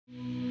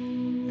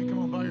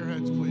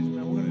heads, please,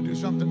 man. We're going to do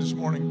something this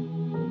morning.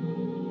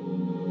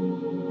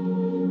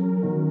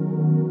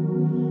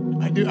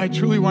 I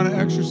truly want to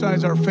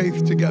exercise our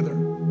faith together.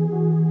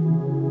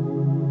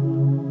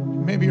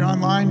 Maybe you're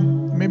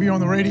online, maybe you're on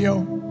the radio,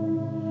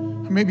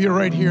 or maybe you're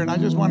right here, and I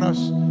just want us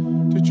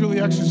to truly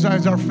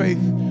exercise our faith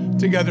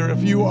together.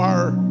 If you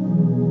are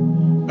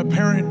a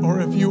parent, or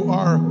if you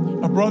are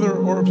a brother,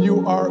 or if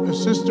you are a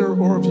sister,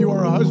 or if you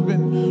are a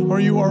husband, or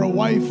you are a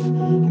wife,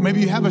 or maybe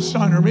you have a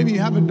son, or maybe you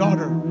have a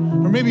daughter,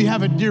 or maybe you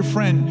have a dear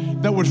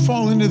friend that would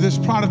fall into this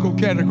prodigal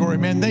category,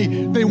 man.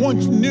 They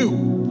once knew,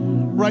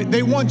 right?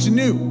 They once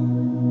knew.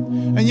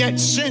 And yet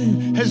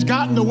sin has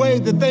gotten in the way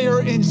that they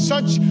are in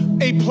such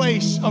a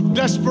place of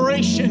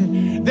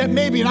desperation that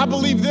maybe, and I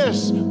believe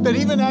this, that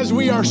even as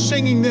we are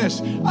singing this,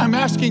 I'm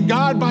asking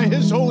God by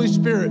His Holy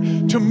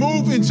Spirit to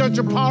move in such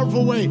a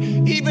powerful way,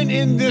 even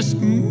in this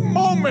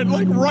moment,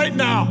 like right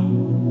now.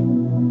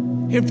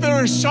 If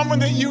there is someone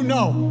that you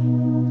know,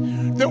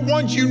 that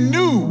once you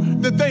knew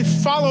that they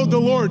followed the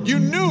Lord, you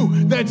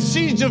knew that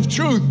seeds of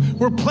truth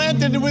were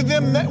planted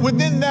within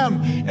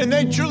them, and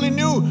they truly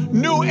knew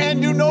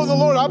and do know the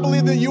Lord. I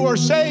believe that you are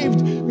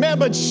saved, man,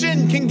 but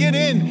sin can get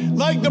in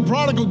like the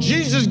prodigal.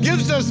 Jesus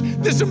gives us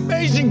this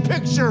amazing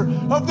picture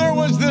of there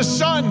was the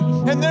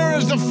Son, and there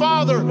is the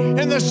Father,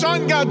 and the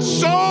Son got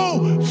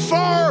so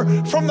far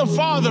from the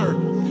Father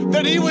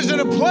that he was in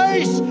a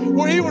place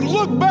where he would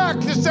look back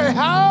to say,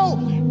 how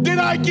did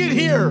I get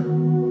here?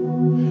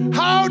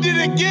 How did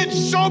it get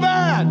so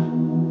bad?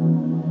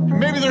 And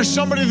maybe there's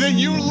somebody that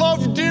you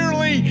love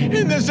dearly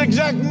in this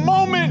exact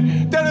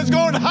moment that is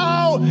going,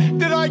 how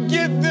did I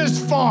get this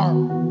far?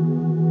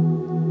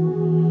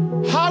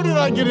 How did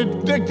I get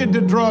addicted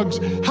to drugs?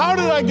 How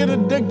did I get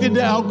addicted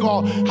to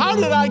alcohol? How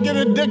did I get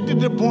addicted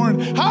to porn?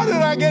 How did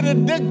I get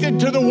addicted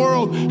to the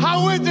world?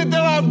 How is it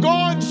that I've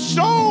gone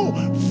so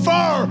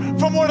far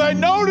from what I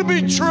know to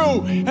be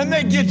true, and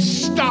they get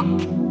stuck?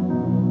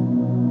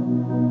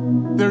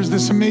 There's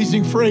this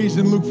amazing phrase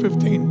in Luke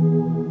 15.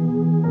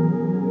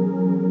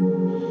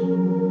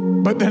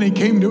 But then he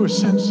came to his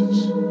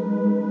senses.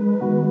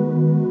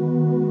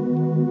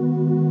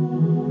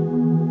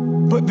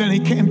 But then he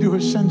came to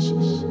his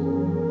senses.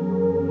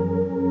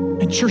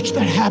 And church,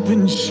 that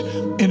happens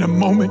in a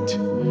moment.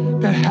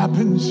 That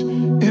happens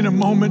in a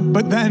moment.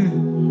 But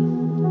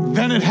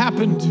then it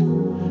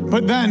happened.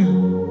 But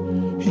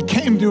then he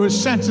came to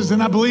his senses.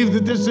 And I believe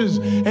that this is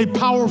a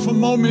powerful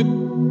moment,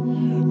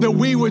 that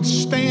we would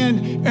stand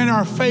in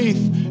our faith.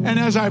 And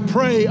as I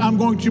pray, I'm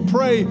going to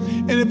pray.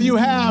 And if you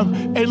have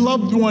a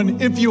loved one,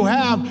 if you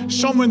have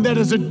someone that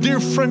is a dear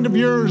friend of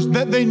yours,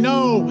 that they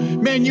know,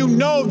 man, you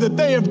know that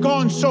they have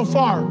gone so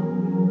far.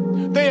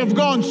 They have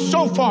gone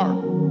so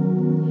far.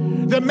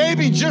 That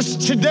maybe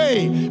just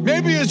today,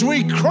 maybe as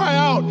we cry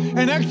out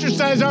and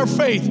exercise our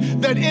faith,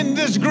 that in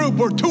this group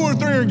where 2 or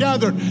 3 are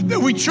gathered, that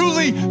we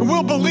truly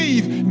will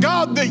believe,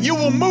 God, that you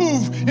will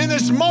move in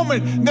this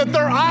moment, that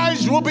their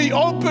eyes will be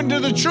open to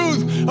the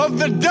truth of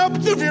the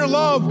depth of your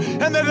love,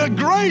 and that the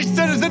grace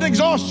that is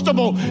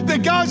inexhaustible,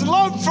 that God's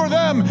love for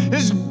them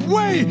is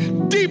way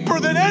deeper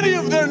than any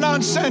of their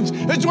nonsense.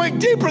 It's way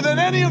deeper than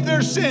any of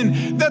their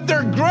sin, that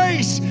their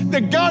grace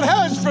that God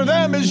has for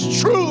them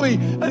is truly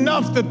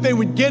enough that they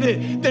would get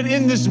it. That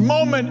in this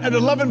moment at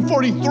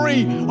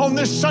 11:43 on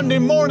this Sunday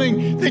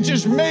morning, that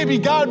just maybe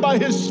God by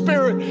His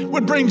Spirit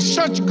would bring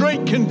such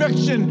great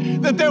conviction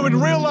that they would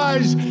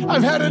realize,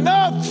 I've had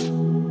enough.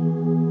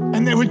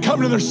 And they would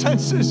come to their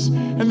senses,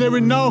 and they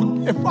would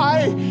know, if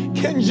I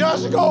can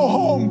just go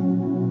home,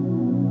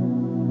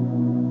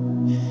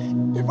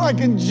 if I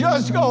can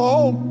just go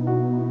home,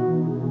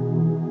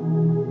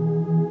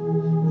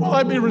 will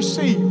I be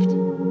received?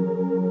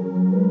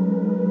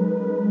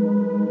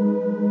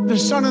 The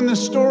son in the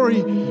story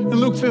in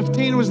Luke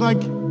 15 was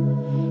like,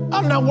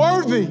 I'm not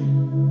worthy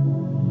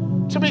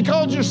to be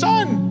called your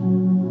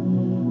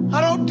son. I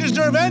don't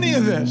deserve any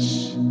of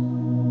this.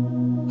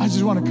 I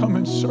just want to come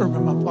and serve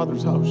in my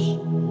father's house.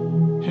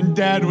 And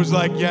dad was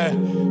like, yeah,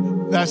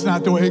 that's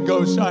not the way it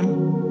goes, son.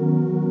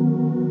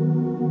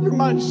 You're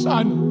my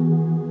son.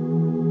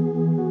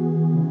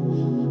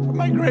 But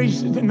my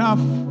grace is enough.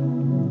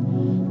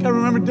 I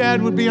remember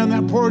dad would be on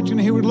that porch and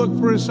he would look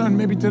for his son.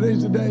 Maybe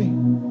today's the day.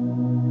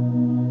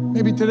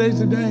 Maybe today's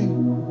the day.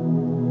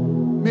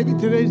 Maybe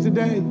today's the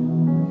day.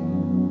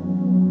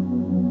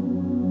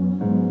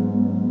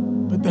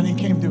 But then he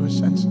came to his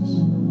senses.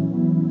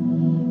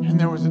 And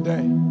there was a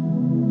day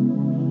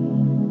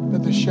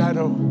that the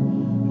shadow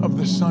of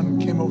the sun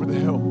came over the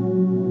hill.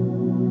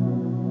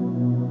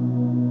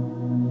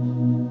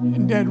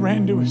 And Dad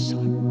ran to his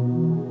son.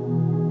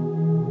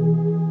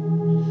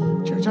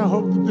 Church, I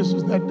hope that this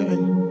is that day.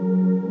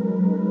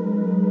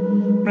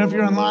 And if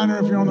you're online or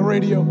if you're on the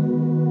radio,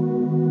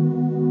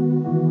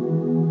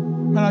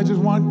 man, I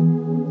just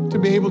want to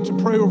be able to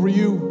pray over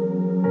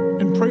you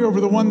and pray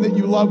over the one that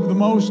you love the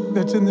most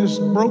that's in this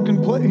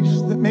broken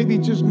place, that maybe,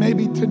 just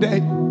maybe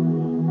today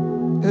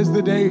is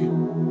the day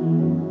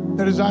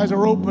that his eyes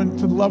are open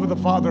to the love of the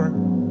Father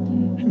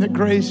and that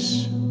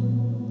grace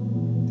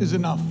is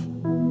enough.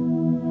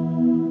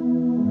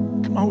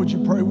 Come Come on, would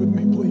you pray with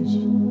me, please?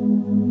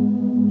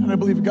 And I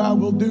believe God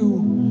will do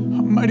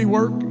a mighty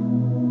work.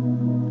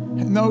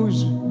 And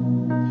those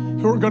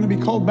who are going to be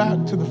called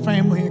back to the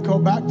family and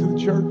called back to the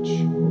church,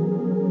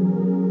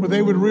 where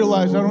they would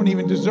realize, I don't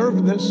even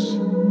deserve this,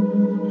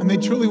 and they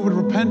truly would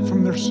repent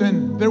from their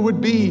sin. There would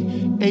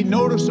be a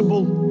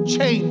noticeable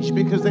change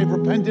because they've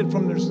repented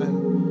from their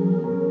sin.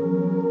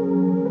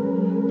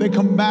 They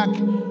come back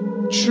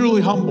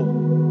truly humble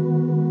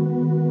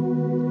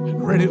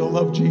and ready to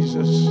love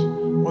Jesus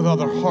with all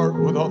their heart,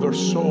 with all their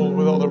soul,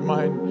 with all their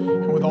mind,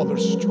 and with all their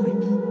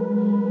strength.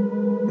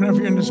 Whenever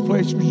you're in this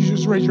place, would you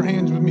just raise your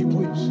hands with me,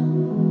 please?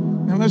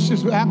 And let's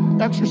just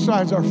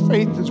exercise our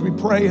faith as we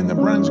pray, and then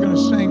Brennan's going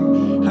to sing.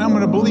 And I'm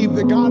going to believe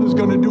that God is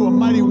going to do a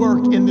mighty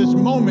work in this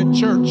moment,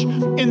 church.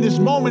 In this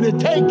moment, it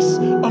takes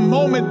a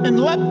moment, and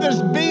let this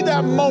be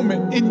that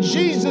moment in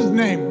Jesus'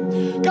 name.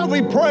 God,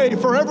 we pray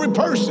for every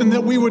person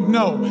that we would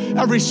know,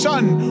 every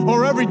son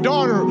or every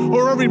daughter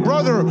or every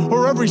brother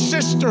or every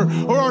sister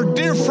or our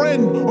dear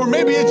friend, or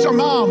maybe it's a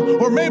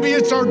mom, or maybe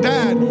it's our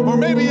dad, or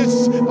maybe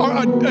it's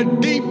a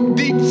deep,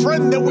 deep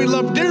friend that we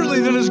love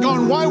dearly that has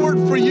gone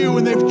wyward for you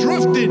and they've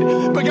drifted.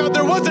 But God,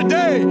 there was a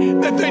day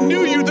that they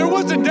knew you. There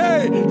was a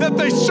day that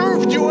they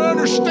served you and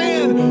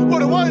understand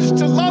what it was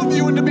to love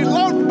you and to be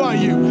loved by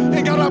you.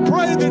 And God, I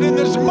pray that in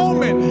this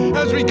moment,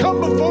 as we come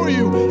before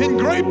you in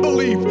great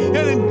belief and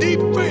in deep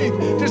faith,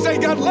 to say,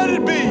 God, let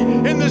it be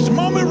in this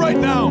moment right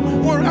now,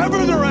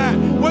 wherever they're at,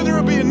 whether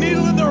it be a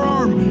needle in their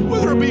arm,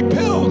 whether it be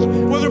pills,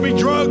 whether it be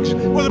drugs,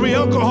 whether it be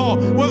alcohol,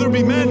 whether it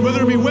be men,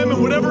 whether it be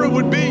women, whatever it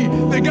would be,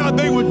 that God,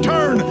 they would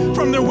turn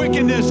from their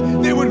wickedness.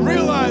 They would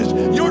realize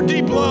your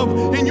deep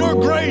love and your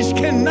grace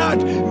cannot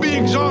be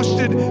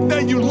exhausted,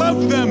 that you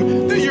love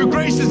them, that your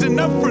grace is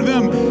enough for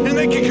them, and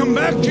they can come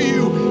back to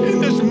you in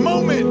this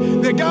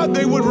moment, that God,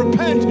 they would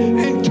repent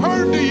and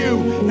turn to you,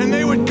 and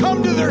they would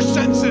come to their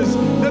senses,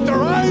 that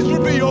their eyes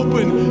would be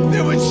open,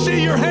 they would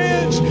see your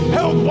hands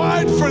held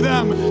wide for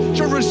them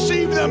to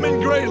receive them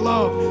in great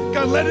love.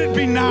 God, let it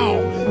be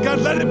now. God,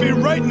 let it be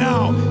right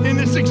now in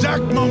this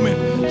exact moment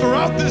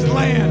throughout this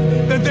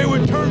land, that they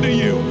would turn to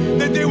you,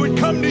 that they would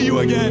come to you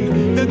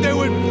again, that they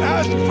would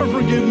ask for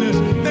forgiveness,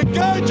 that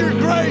God, your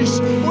grace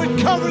would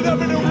cover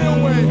them in a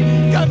real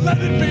way. God, let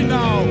it be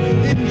now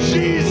in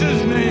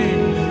Jesus'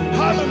 name.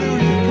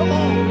 Hallelujah. Come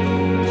on.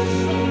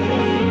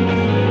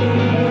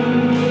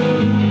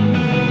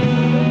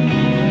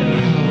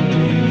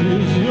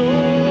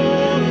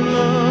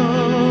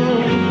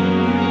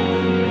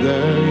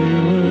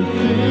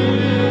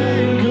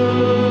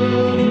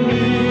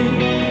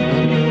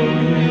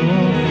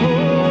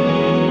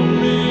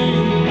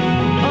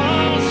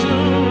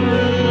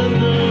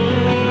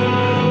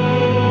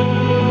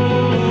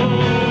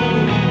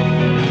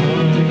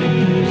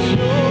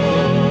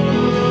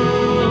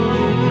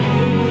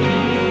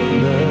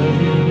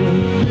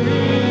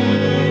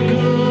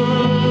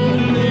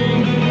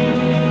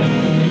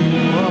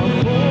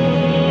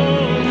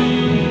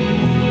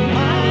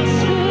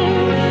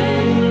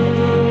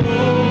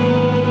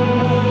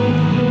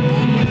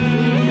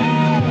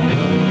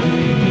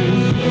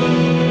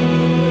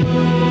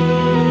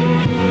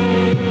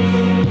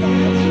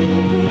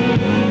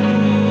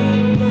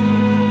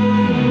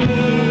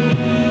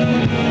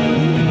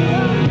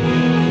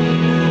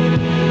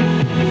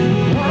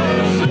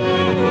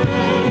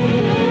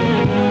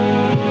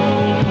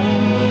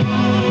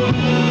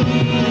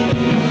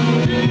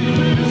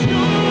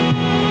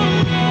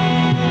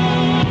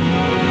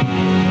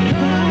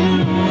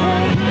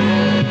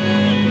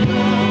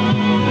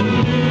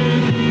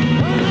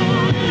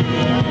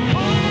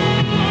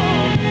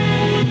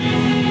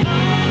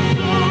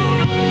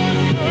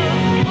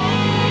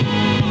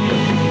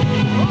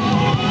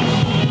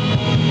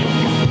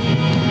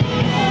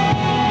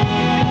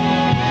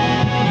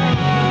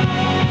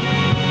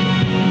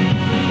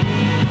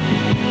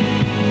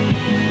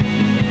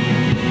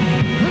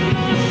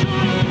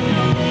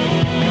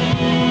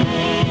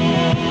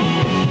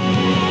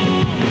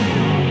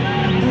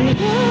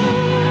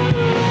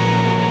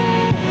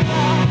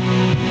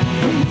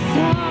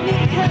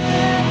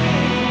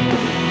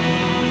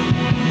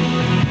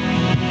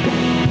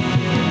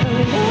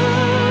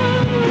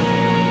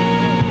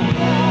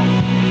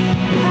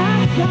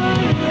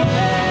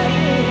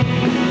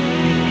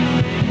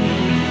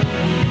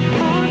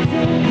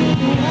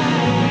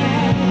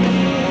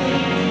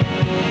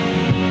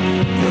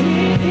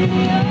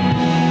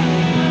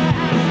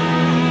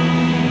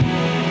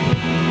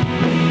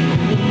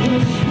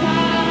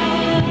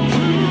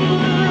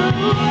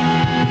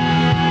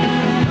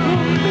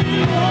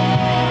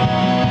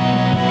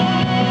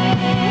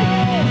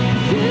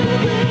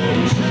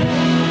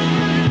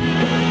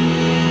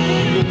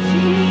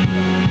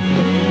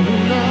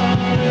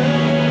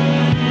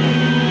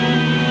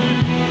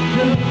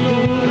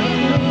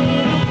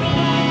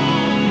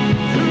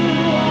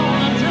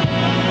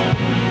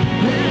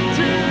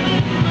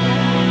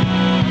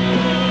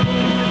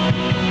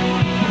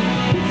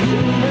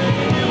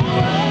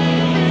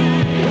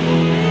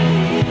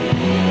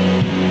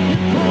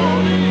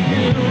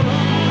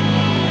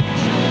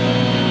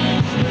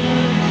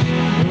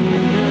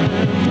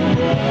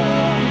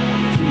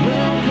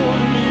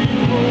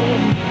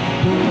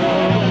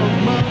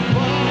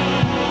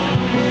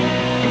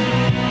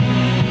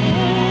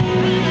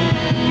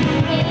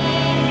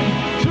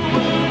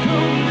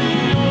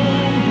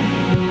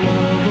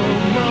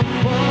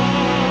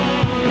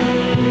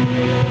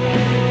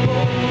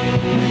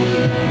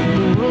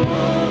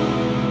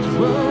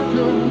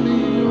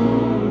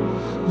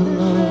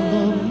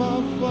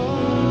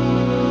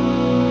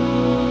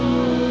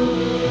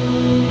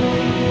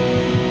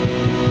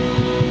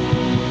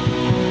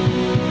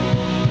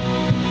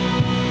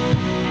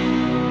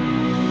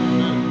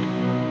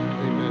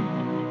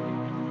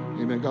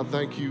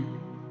 thank you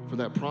for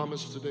that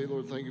promise today.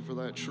 Lord, thank you for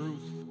that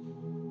truth.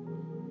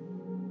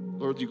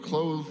 Lord, you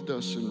clothed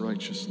us in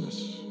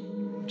righteousness.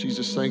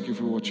 Jesus, thank you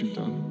for what you've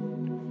done.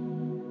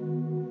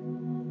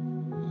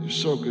 You're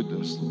so good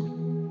to us,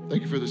 Lord.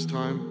 Thank you for this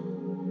time.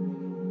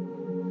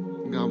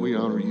 God, we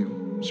honor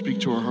you. Speak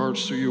to our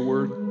hearts through your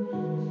word.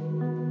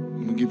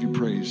 And we give you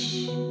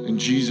praise. In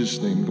Jesus'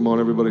 name. Come on,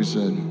 everybody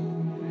said.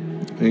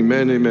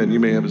 Amen, amen.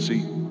 You may have a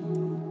seat.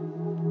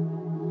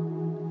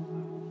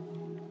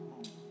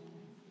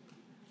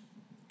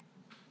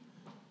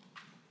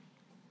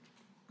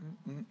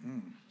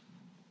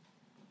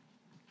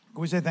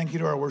 Can we say thank you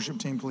to our worship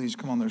team, please?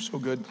 Come on, they're so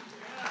good.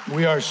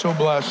 We are so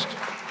blessed.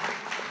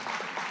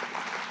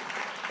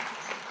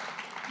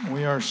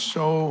 We are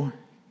so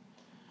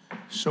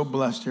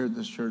blessed here at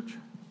this church.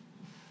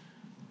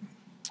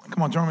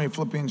 Come on, turn with me to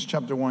Philippians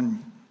chapter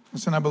 1.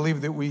 Listen, I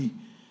believe that we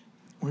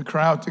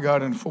cry out to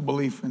God in full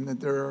belief, and that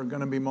there are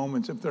going to be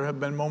moments, if there have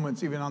been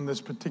moments even on this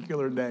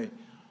particular day,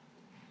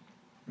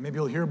 maybe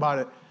you'll hear about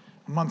it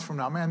a month from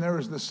now. Man, there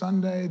was the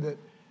Sunday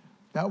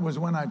that was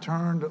when I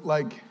turned.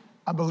 Like,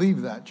 I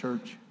believe that,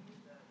 church.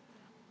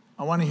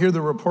 I want to hear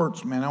the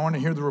reports, man. I want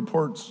to hear the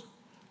reports.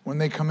 When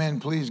they come in,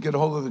 please get a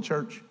hold of the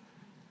church.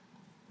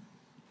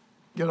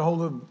 Get a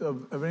hold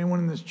of anyone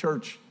in this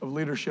church, of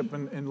leadership,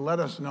 and let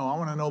us know. I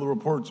want to know the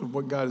reports of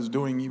what God is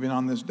doing even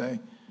on this day.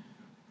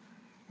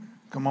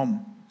 Come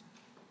on.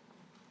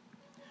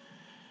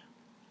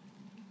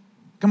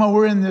 Come on,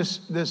 we're in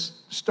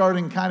this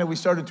starting kind of, we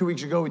started 2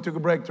 weeks ago. We took a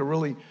break to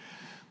really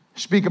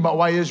speak about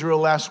why Israel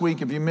last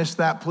week. If you missed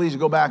that, please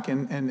go back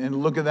and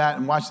look at that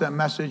and watch that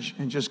message,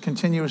 and just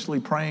continuously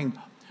praying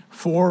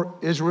for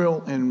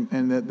Israel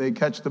and that they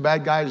catch the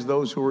bad guys,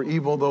 those who are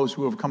evil, those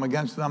who have come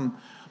against them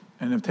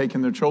and have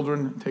taken their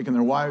children, taken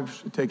their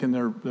wives, taken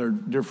their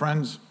dear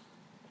friends.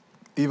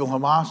 Evil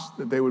Hamas,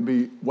 that they would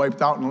be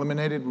wiped out and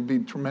eliminated, would be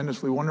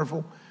tremendously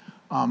wonderful.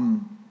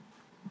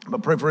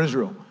 But pray for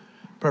Israel.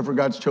 Pray for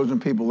God's chosen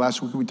people.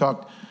 Last week we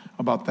talked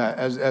about that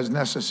as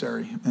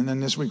necessary. And then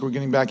this week we're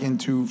getting back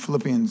into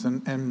Philippians.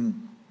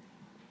 And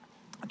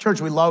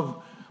church, we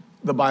love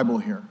the Bible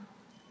here.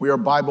 We are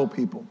Bible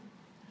people.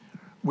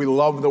 We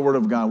love the Word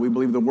of God. We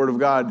believe the Word of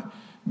God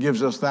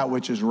gives us that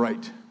which is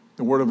right.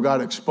 The Word of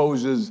God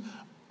exposes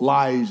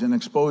lies and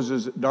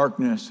exposes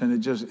darkness,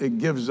 and it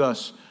gives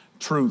us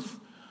truth.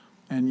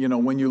 And, you know,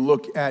 when you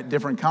look at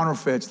different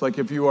counterfeits, like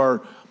if you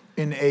are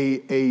in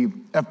a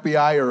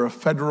FBI or a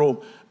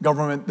federal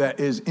government that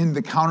is in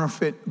the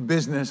counterfeit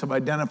business of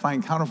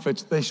identifying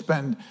counterfeits, they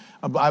spend,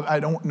 I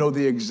don't know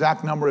the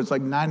exact number, it's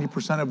like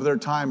 90% of their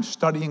time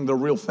studying the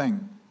real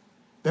thing.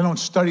 They don't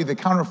study the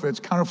counterfeits.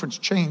 Counterfeits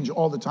change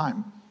all the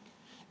time.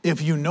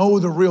 If you know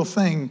the real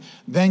thing,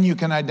 then you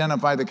can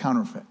identify the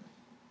counterfeit.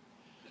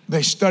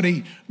 They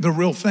study the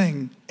real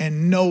thing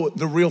and know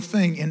the real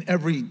thing in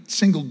every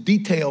single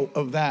detail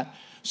of that.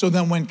 So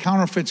then when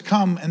counterfeits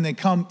come, and they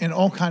come in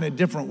all kind of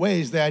different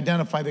ways, they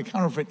identify the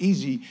counterfeit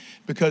easy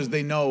because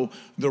they know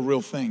the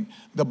real thing.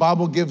 The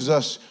Bible gives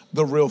us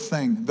the real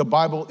thing. The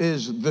Bible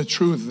is the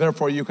truth.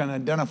 Therefore, you can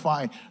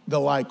identify the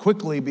lie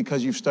quickly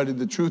because you've studied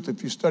the truth.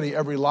 If you study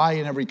every lie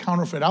and every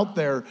counterfeit out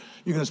there,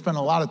 you're going to spend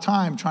a lot of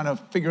time trying to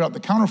figure out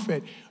the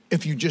counterfeit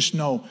if you just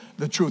know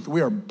the truth.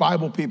 We are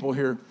Bible people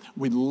here.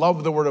 We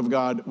love the Word of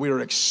God. We are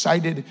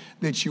excited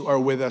that you are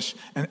with us.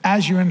 And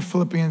as you're in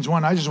Philippians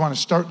 1, I just want to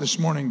start this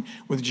morning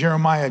with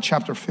Jeremiah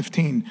chapter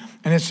 15.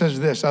 And it says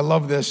this. I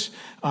love this.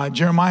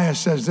 Jeremiah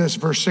says this,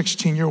 verse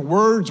 16, your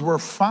words were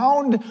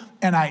found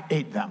and I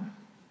ate them.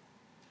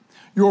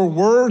 Your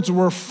words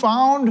were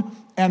found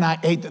and I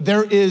ate them.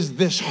 There is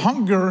this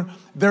hunger.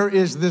 There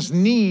is this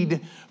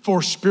need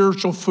for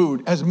spiritual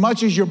food. As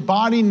much as your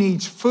body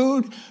needs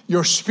food,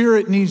 your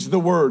spirit needs the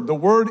Word. The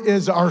Word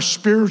is our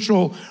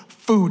spiritual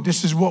food.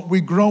 This is what we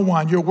grow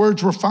on. Your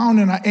words were found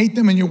and I ate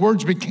them, and your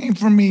words became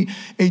for me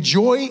a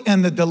joy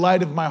and the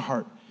delight of my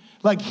heart.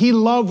 Like he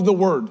loved the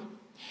Word.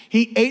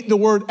 He ate the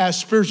Word as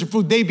spiritual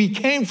food. They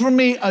became for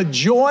me a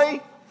joy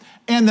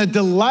and the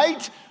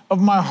delight of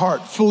my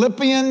heart.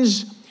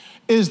 Philippians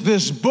is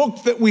this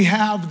book that we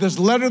have, this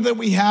letter that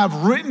we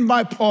have written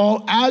by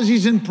Paul as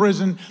he's in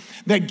prison,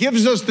 that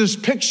gives us this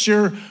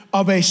picture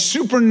of a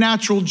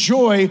supernatural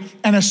joy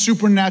and a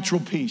supernatural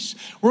peace.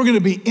 We're going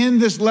to be in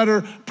this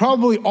letter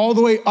probably all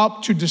the way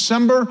up to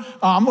December.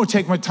 I'm going to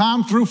take my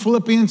time through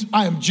Philippians.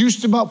 I am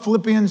juiced about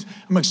Philippians.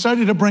 I'm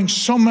excited to bring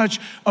so much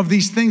of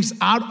these things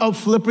out of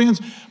Philippians.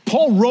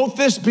 Paul wrote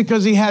this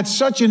because he had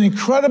such an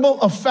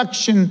incredible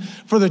affection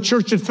for the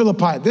church at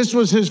Philippi. This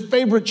was his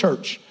favorite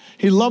church.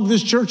 He loved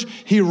this church.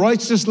 He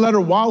writes this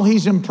letter while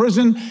he's in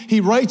prison.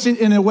 He writes it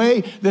in a way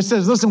that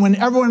says, listen, when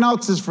everyone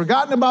else has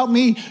forgotten about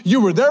me,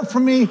 you were there for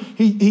me.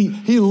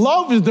 He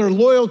loves their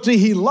loyalty.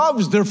 He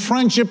loves their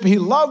friendship. He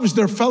loves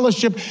their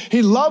fellowship.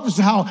 He loves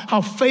how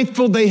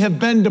faithful they have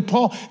been to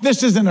Paul.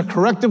 This isn't a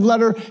corrective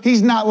letter.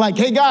 He's not like,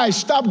 hey guys,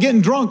 stop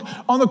getting drunk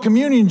on the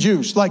communion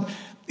juice. Like,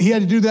 he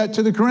had to do that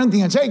to the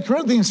Corinthians. Hey,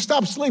 Corinthians,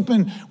 stop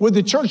sleeping with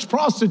the church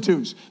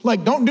prostitutes.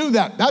 Like, don't do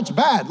that. That's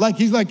bad. Like,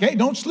 he's like, hey,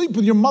 don't sleep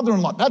with your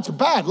mother-in-law. That's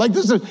bad. Like,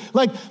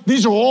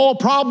 these are all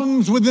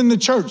problems within the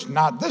church.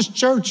 Not this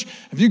church.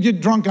 If you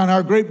get drunk on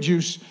our grape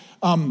juice,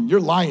 you're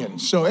lying.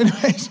 So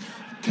anyways,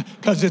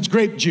 because it's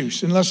grape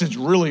juice, unless it's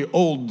really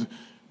old,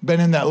 been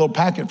in that little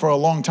packet for a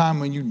long time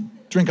when you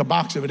drink a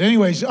box of it.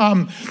 Anyways,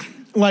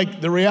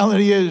 like, the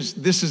reality is,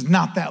 this is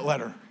not that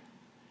letter.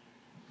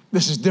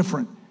 This is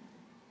different.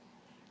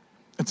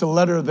 It's a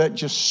letter that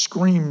just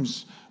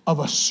screams of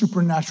a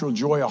supernatural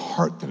joy, a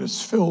heart that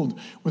is filled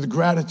with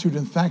gratitude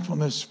and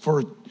thankfulness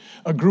for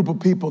a group of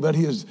people that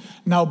he has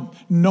now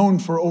known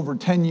for over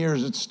 10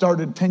 years. It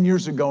started 10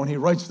 years ago, and he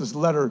writes this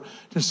letter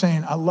just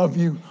saying, I love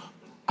you.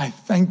 I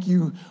thank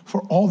you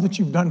for all that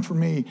you've done for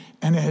me,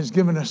 and it has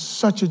given us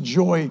such a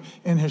joy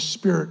in his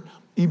spirit,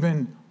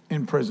 even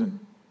in prison.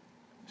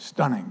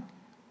 Stunning.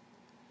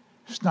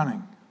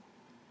 Stunning.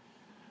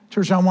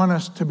 Church, I want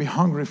us to be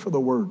hungry for the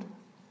word.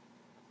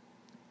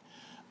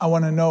 I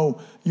want to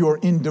know you're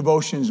in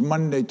devotions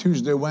Monday,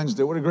 Tuesday,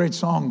 Wednesday. What a great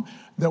song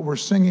that we're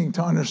singing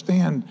to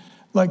understand,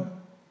 like,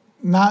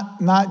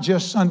 not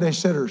just Sunday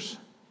sitters.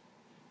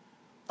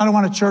 I don't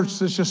want a church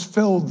that's just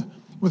filled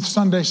with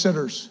Sunday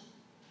sitters.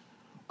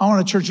 I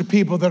want a church of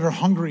people that are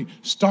hungry,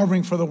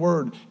 starving for the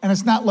word. And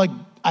it's not like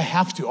I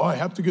have to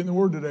get in the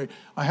word today.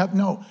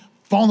 No,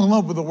 fall in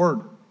love with the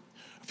word.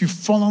 If you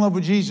fall in love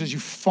with Jesus, you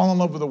fall in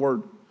love with the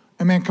word.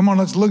 Amen. Come on,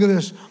 let's look at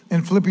this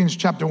in Philippians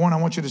chapter 1. I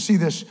want you to see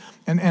this,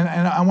 and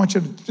I want you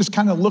to just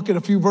kind of look at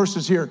a few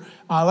verses here.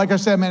 Like I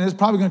said, man, it's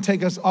probably going to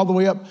take us all the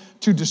way up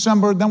to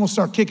December. Then we'll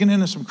start kicking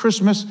into some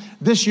Christmas.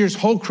 This year's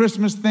whole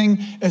Christmas thing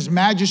is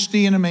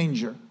majesty in a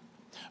manger.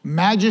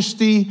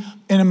 Majesty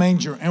in a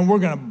manger. And we're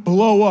going to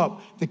blow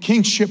up the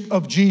kingship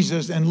of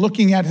Jesus and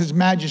looking at his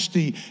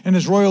majesty and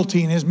his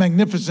royalty and his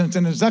magnificence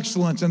and his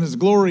excellence and his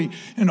glory.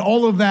 And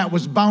all of that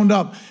was bound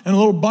up in a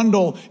little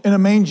bundle in a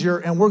manger.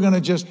 And we're going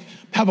to just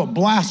have a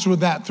blast with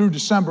that through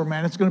December,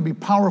 man. It's going to be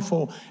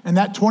powerful. And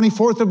that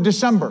 24th of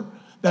December,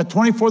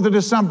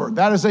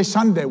 that is a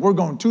Sunday. We're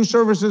going 2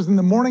 services in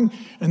the morning,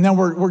 and then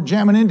we're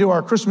jamming into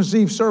our Christmas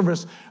Eve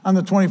service on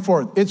the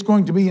 24th. It's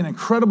going to be an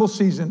incredible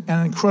season and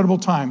an incredible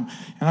time.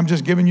 And I'm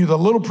just giving you the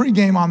little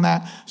pregame on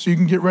that so you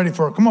can get ready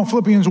for it. Come on,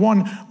 Philippians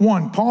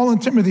 1:1. Paul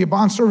and Timothy,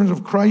 bondservants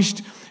of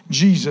Christ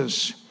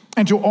Jesus,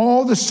 and to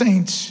all the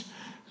saints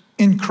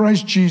in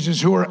Christ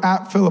Jesus who are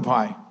at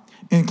Philippi,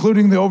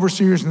 including the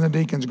overseers and the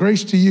deacons.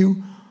 Grace to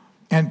you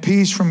and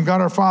peace from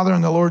God our Father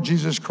and the Lord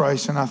Jesus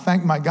Christ. And I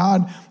thank my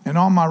God in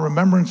all my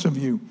remembrance of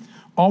you,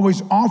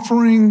 always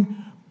offering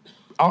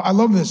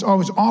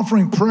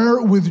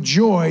prayer with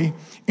joy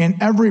in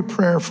every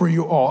prayer for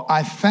you all.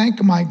 I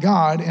thank my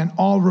God in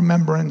all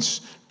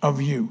remembrance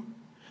of you.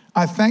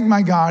 I thank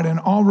my God in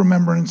all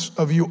remembrance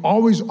of you,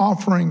 always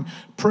offering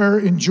prayer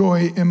and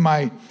joy in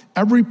my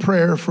every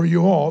prayer for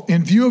you all,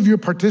 in view of your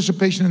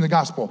participation in the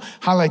gospel.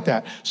 Highlight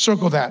that,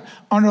 circle that,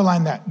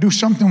 underline that, do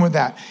something with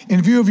that.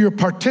 In view of your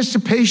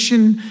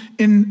participation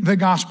in the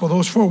gospel,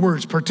 those 4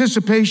 words,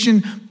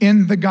 participation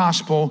in the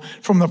gospel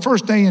from the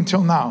first day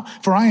until now.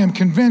 For I am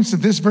convinced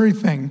that this very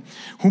thing,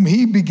 whom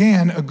he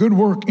began a good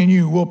work in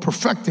you, will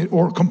perfect it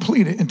or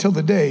complete it until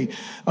the day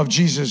of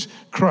Jesus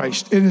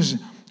Christ. It is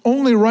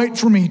only right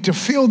for me to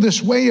feel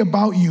this way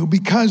about you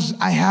because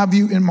I have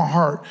you in my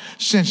heart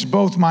since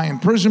both my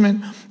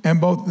imprisonment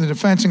and both the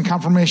defense and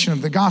confirmation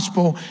of the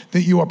gospel,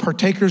 that you are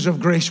partakers of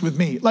grace with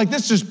me. Like,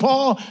 this is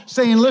Paul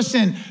saying,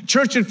 listen,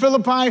 church at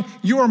Philippi,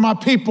 you are my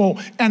people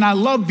and I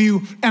love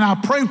you and I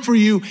pray for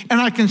you. And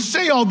I can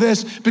say all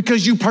this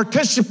because you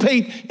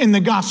participate in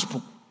the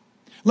gospel.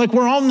 Like,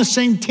 we're on the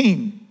same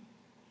team.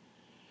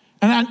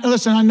 And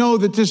I know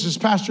that this is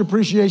Pastor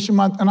Appreciation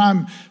Month, and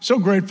I'm so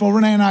grateful.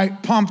 Renee and I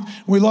pumped.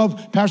 We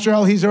love Pastor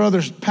Al. He's our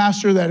other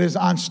pastor that is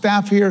on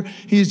staff here.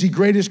 He is the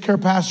greatest care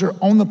pastor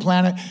on the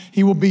planet.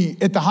 He will be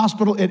at the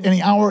hospital at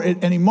any hour,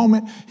 at any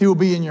moment. He will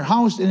be in your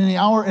house at any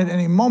hour, at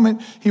any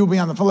moment. He will be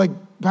on the phone.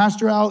 Like,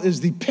 Pastor Al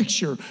is the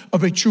picture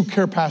of a true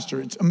care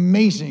pastor. It's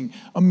amazing,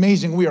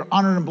 amazing. We are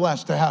honored and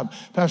blessed to have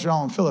Pastor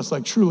Al and Phyllis,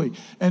 like, truly.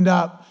 And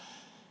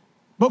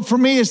but for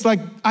me, it's like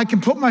I can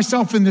put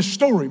myself in this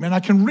story, man. I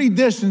can read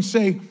this and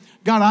say,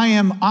 God, I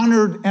am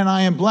honored and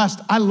I am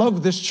blessed. I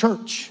love this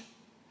church.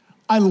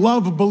 I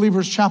love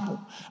Believers Chapel.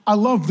 I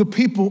love the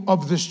people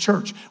of this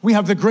church. We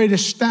have the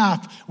greatest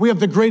staff. We have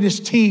the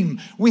greatest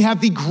team. We have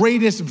the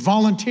greatest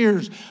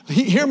volunteers.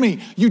 Hear me,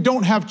 you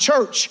don't have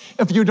church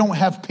if you don't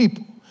have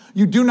people.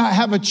 You do not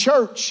have a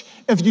church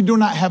if you do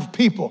not have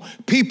people.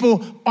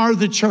 People are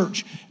the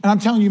church. And I'm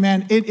telling you,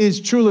 man, it is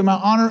truly my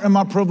honor and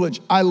my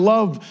privilege. I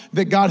love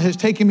that God has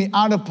taken me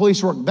out of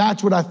police work.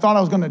 That's what I thought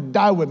I was going to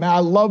die with, man. I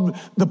loved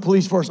the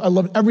police force. I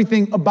loved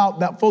everything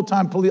about that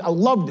full-time police. I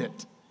loved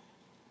it.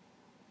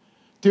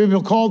 To be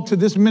able to call to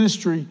this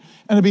ministry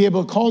and to be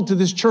able to call to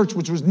this church,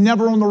 which was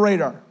never on the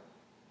radar.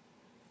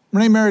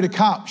 Renee married a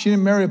cop. She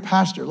didn't marry a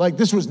pastor. Like,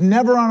 this was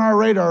never on our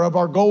radar of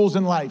our goals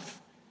in life.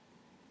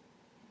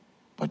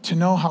 But to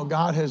know how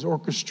God has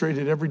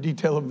orchestrated every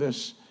detail of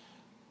this.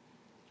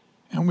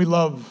 And we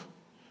love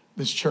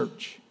this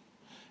church.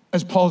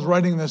 As Paul's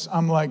writing this,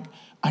 I'm like,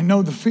 I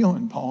know the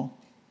feeling, Paul.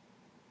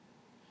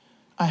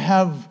 I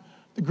have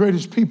the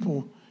greatest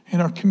people in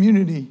our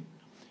community,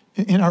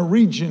 in our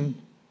region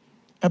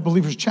at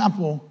Believers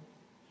Chapel,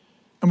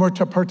 and we're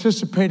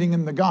participating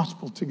in the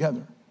gospel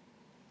together.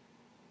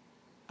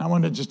 I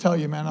wanted to just tell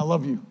you, man, I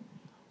love you.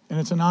 And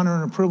it's an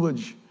honor and a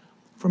privilege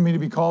for me to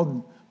be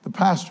called the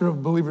pastor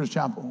of Believers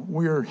Chapel.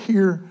 We are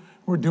here,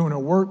 we're doing a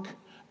work.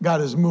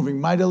 God is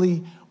moving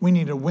mightily. We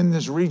need to win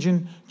this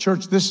region.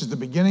 Church, this is the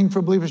beginning for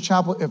Believers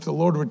Chapel. If the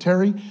Lord would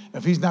tarry,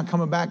 if he's not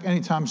coming back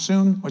anytime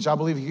soon, which I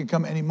believe he could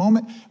come any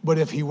moment, but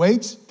if he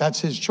waits,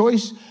 that's his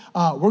choice.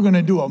 We're going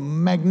to do a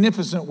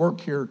magnificent work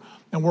here,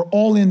 and we're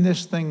all in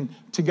this thing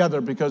together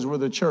because we're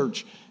the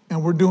church,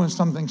 and we're doing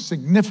something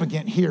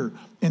significant here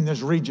in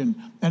this region,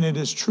 and it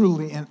is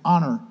truly an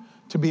honor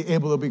to be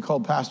able to be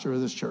called pastor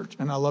of this church.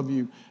 And I love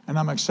you, and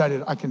I'm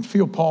excited. I can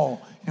feel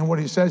Paul and what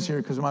he says here,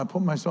 because when I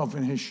put myself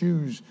in his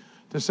shoes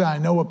to say, I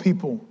know a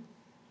people,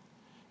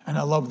 and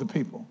I love the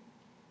people.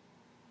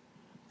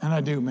 And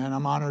I do, man.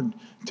 I'm honored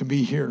to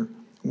be here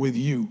with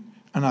you.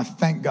 And I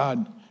thank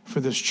God for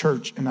this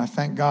church, and I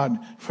thank God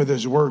for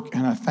this work,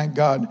 and I thank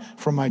God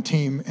for my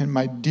team and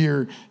my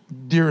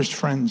dearest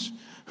friends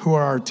who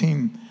are our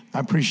team. I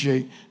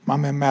appreciate my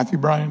man Matthew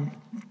Bryan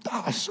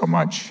so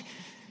much.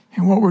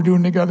 And what we're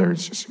doing together,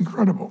 it's just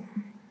incredible.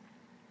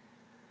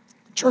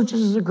 Church, this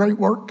is a great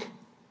work.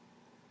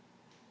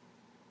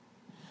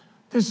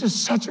 This is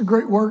such a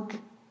great work.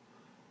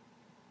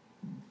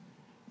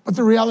 But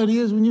the reality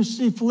is, when you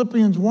see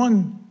Philippians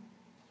 1,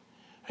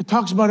 it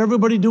talks about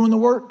everybody doing the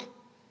work.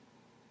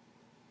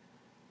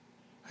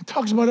 It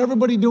talks about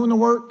everybody doing the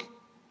work.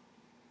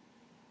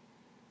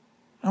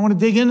 I want to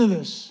dig into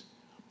this,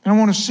 and I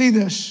want to see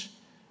this.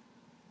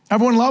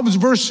 Everyone loves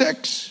verse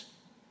 6.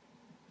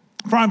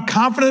 For I'm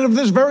confident of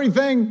this very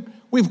thing.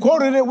 We've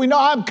quoted it. We know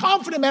I'm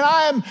confident, man.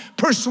 I am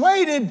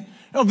persuaded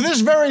of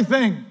this very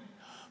thing.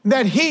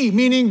 That he,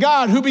 meaning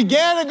God, who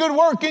began a good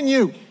work in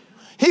you,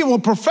 he will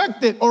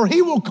perfect it, or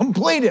he will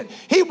complete it.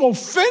 He will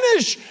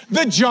finish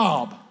the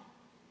job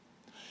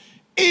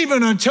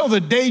even until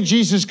the day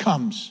Jesus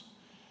comes.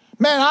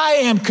 Man, I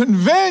am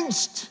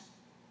convinced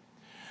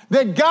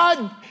that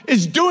God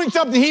is doing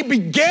something. He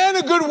began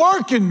a good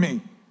work in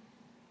me.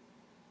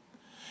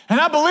 And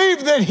I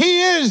believe that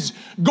he is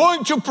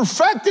going to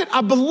perfect it.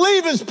 I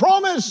believe his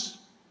promise.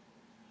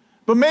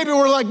 But maybe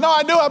we're like, no,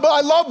 I do.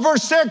 I love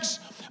verse 6.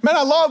 Man,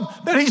 I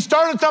love that he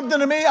started something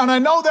to me, and I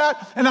know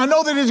that, and I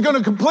know that he's going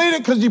to complete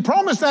it because he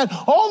promised that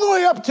all the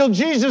way up till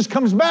Jesus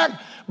comes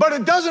back, but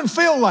it doesn't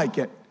feel like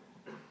it.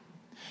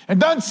 It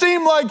doesn't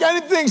seem like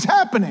anything's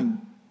happening.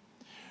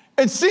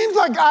 It seems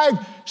like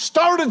I've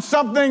started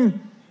something,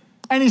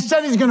 and he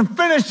said he's going to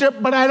finish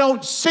it, but I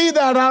don't see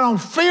that. I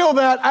don't feel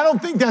that. I don't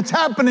think that's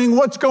happening.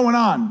 What's going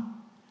on?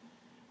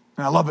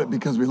 And I love it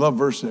because we love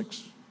verse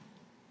 6.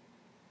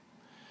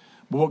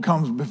 But what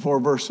comes before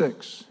verse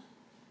 6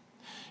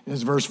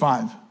 is verse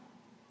 5.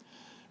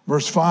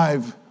 Verse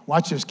 5,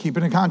 watch this, keep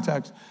it in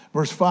context.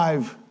 Verse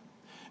 5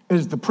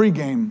 is the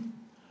pregame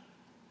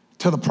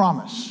to the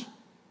promise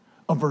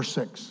of verse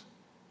 6.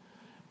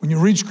 When you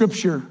read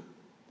scripture,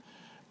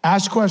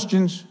 ask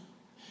questions,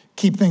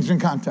 keep things in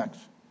context.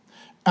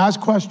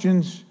 Ask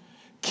questions,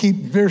 keep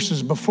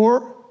verses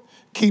before,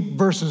 keep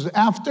verses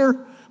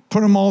after, put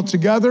them all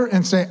together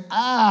and say,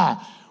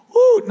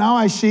 now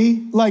I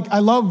see. Like, I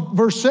love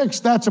verse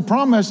 6. That's a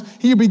promise.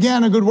 He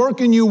began a good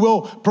work in you,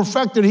 will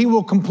perfect it. He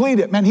will complete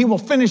it. Man, he will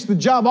finish the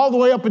job all the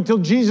way up until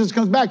Jesus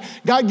comes back.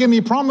 God gave me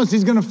a promise.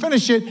 He's going to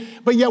finish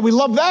it. But yet we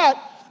love that.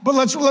 But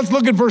let's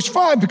look at verse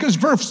 5, because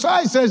verse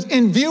 5 says,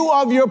 in view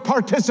of your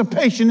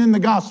participation in the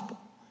gospel.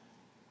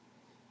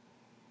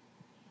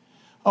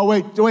 Oh,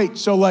 wait.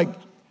 So like,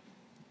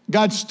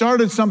 God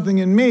started something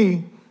in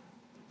me,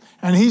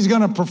 and he's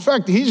going to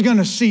perfect it. He's going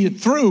to see it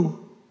through.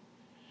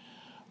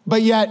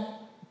 But yet,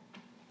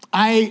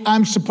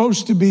 I'm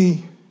supposed to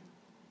be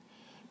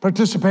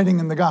participating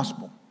in the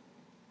gospel.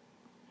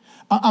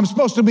 I'm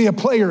supposed to be a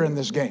player in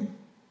this game.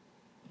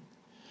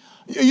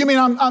 You mean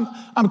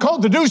I'm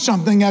called to do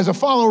something as a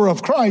follower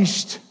of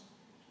Christ?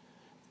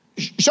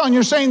 Sean,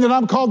 you're saying that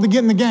I'm called to get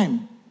in the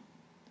game.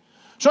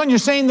 Sean, you're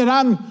saying that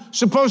I'm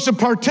supposed to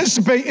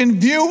participate in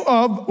view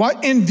of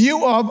what? In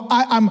view of,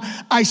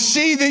 I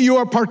see that you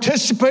are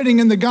participating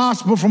in the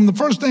gospel from the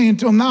first day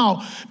until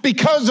now.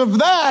 Because of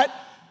that,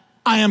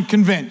 I am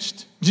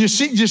convinced. Do you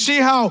see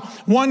how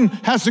one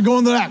has to go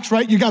into the next,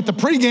 right? You got the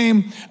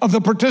pregame of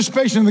the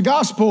participation in the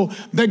gospel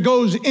that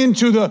goes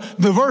into the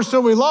verse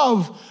that we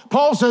love.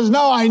 Paul says,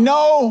 no, I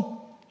know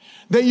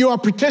that you are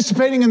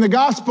participating in the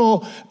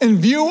gospel in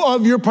view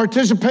of your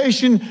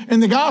participation in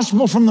the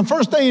gospel from the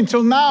first day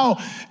until now.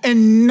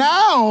 And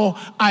now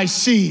I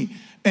see,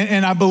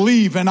 and I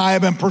believe, and I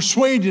have been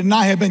persuaded, and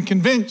I have been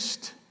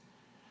convinced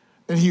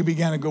that he who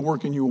began a good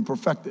work in you will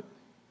perfect it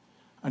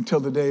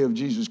until the day of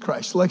Jesus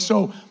Christ. Like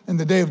so, and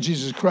the day of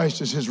Jesus Christ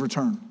is his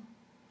return.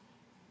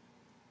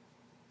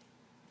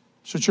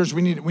 So church,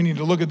 we need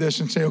to look at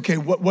this and say, okay,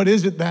 what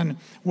is it then?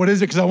 What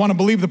is it? Because I want to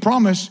believe the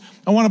promise.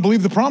 I want to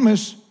believe the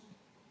promise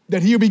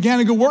that he who began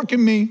a good work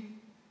in me,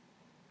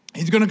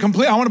 he's going to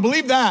complete. I want to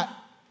believe that.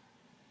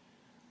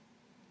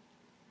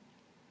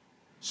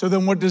 So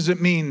then what does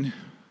it mean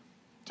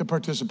to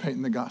participate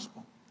in the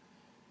gospel?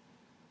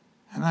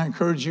 And I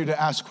encourage you to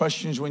ask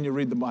questions when you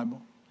read the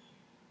Bible.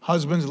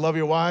 Husbands, love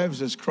your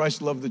wives as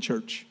Christ loved the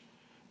church.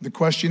 The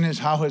question is,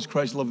 how has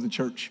Christ loved the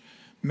church?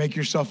 Make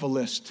yourself a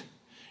list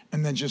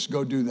and then just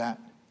go do that.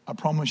 I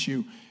promise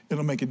you,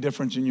 it'll make a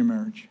difference in your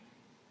marriage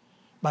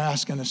by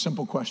asking a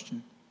simple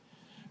question.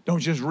 Don't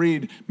just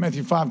read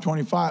Matthew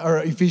 5:25 or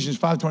Ephesians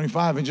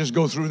 5:25 and just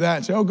go through that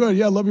and say, oh, good,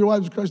 yeah, love your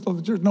wife as Christ loved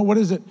the church. No, what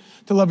is it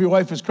to love your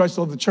wife as Christ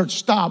loved the church?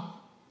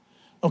 Stop.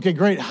 Okay,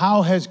 great.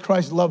 How has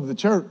Christ loved the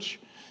church?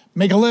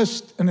 Make a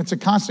list, and it's a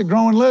constant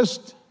growing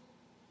list.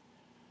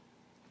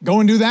 Go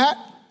and do that,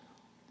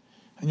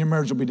 and your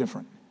marriage will be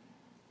different.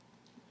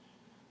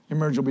 Your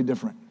marriage will be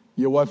different.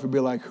 Your wife will be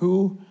like,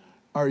 who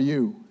are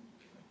you?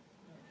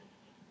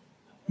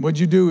 What'd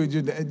you do?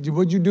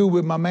 What'd you do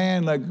with my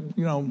man? Like,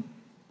 you know,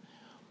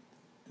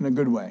 in a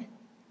good way.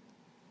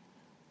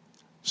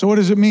 So what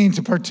does it mean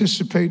to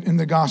participate in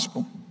the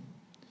gospel?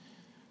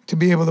 To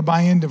be able to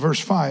buy into verse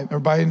 5 or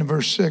buy into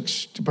verse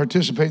 6, to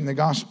participate in the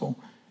gospel.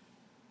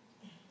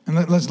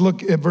 And let's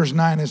look at verse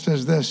 9. It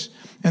says this,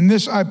 and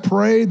this I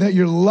pray that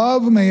your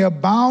love may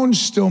abound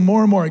still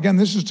more and more. Again,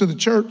 this is to the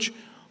church.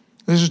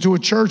 This is to a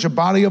church, a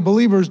body of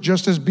believers,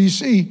 just as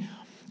BC.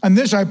 And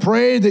this I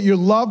pray that your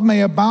love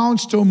may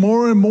abound still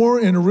more and more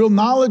in real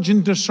knowledge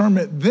and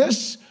discernment.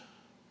 This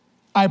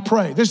I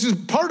pray. This is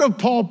part of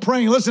Paul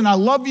praying. Listen, I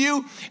love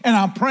you and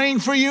I'm praying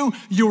for you.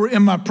 You were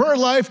in my prayer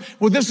life.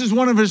 Well, this is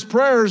one of his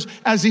prayers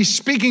as he's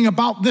speaking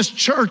about this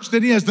church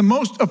that he has the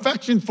most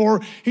affection for.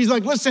 He's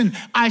like, listen,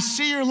 I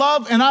see your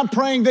love and I'm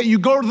praying that you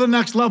go to the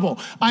next level.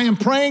 I am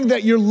praying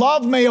that your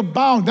love may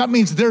abound. That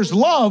means there's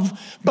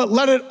love, but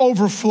let it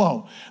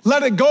overflow.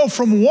 Let it go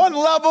from one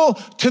level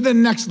to the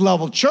next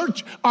level.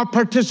 Church, our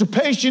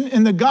participation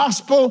in the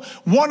gospel,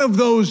 one of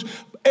those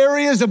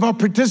areas of our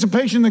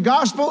participation in the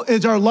gospel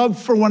is our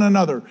love for one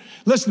another.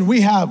 Listen,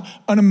 we have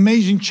an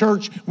amazing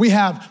church. We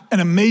have an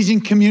amazing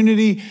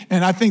community.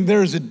 And I think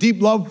there is a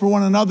deep love for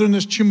one another in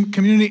this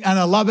community. And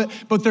I love it.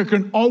 But there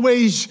can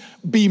always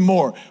be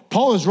more.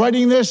 Paul is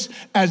writing this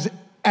as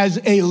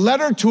a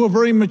letter to a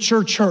very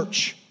mature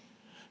church.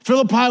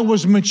 Philippi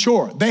was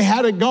mature. They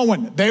had it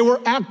going. They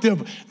were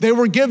active. They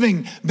were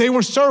giving. They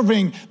were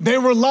serving. They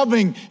were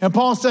loving. And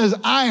Paul says,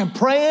 I am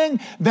praying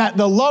that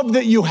the love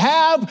that you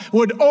have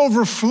would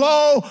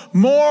overflow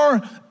more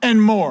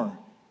and more.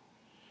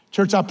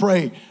 Church, I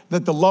pray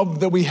that the love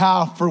that we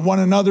have for one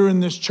another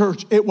in this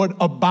church, it would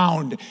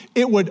abound,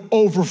 it would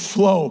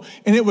overflow,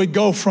 and it would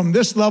go from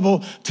this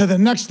level to the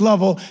next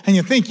level, and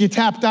you think you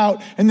tapped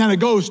out, and then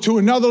it goes to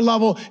another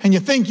level, and you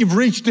think you've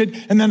reached it,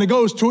 and then it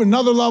goes to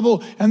another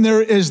level, and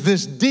there is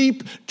this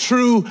deep,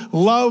 true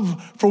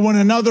love for one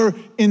another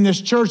in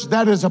this church.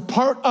 That is a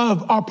part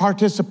of our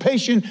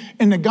participation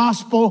in the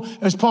gospel.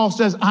 As Paul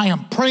says, I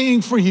am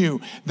praying for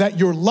you that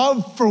your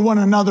love for one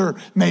another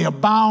may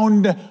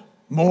abound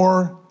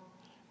more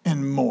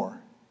and more.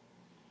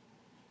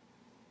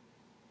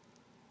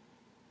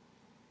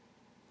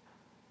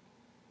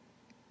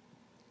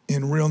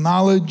 In real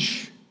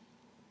knowledge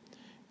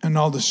and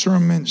all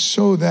discernment,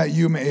 so that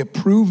you may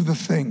approve the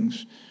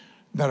things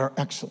that are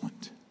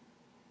excellent.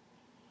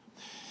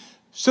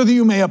 So that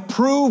you may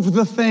approve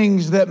the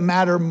things that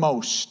matter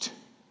most.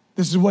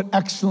 This is what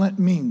excellent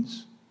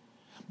means.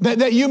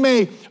 That you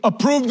may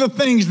approve the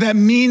things that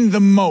mean the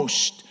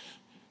most.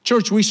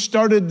 Church, we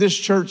started this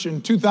church in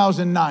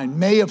 2009,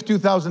 May of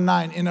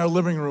 2009, in our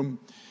living room.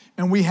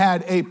 And we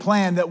had a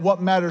plan that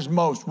what matters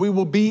most. We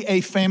will be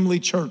a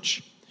family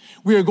church.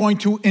 We are going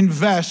to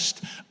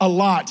invest a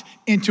lot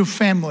into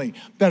family.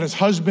 That is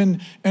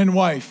husband and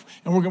wife.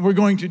 And we're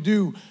going to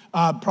do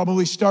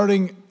probably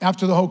starting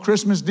after the whole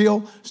Christmas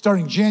deal,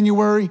 starting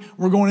January,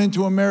 we're going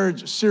into a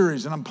marriage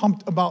series. And I'm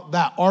pumped about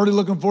that. Already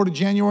looking forward to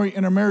January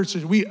in our marriage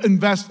series. We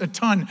invest a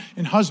ton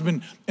in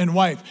husband and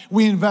wife.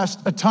 We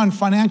invest a ton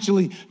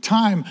financially,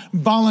 time,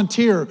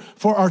 volunteer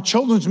for our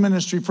children's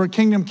ministry, for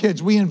Kingdom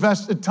Kids. We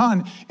invest a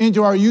ton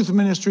into our youth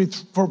ministry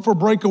for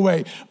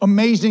Breakaway.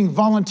 Amazing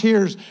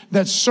volunteers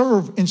that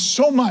serve in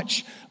so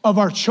much of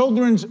our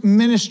children's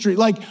ministry.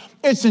 Like,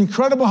 it's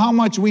incredible how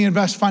much we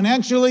invest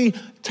financially,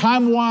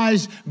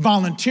 time-wise,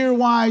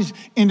 volunteer-wise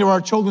into our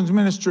children's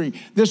ministry.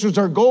 This was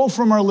our goal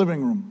from our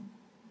living room.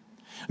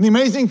 And the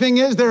amazing thing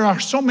is there are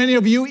so many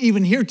of you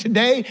even here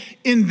today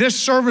in this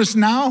service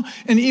now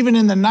and even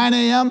in the 9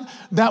 a.m.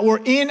 that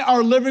were in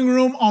our living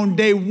room on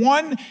day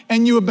one,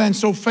 and you have been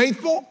so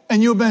faithful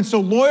and you have been so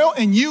loyal,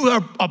 and you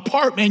are a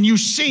part and you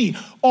see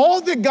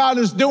all that God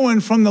is doing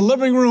from the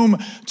living room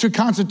to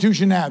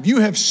Constitution Ave.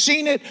 You have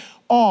seen it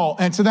all.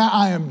 And to that,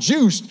 I am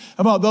juiced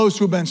about those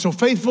who have been so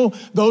faithful,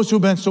 those who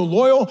have been so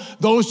loyal,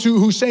 those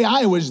who say,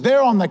 I was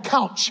there on the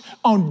couch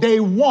on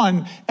day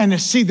one, and to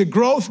see the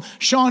growth,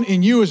 Sean,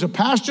 in you as a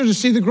pastor, to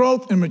see the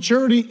growth and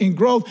maturity in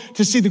growth,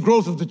 to see the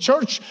growth of the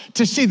church,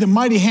 to see the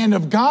mighty hand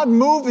of God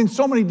move in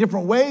so many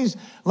different ways.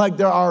 Like,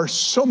 there are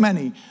so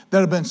many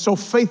that have been so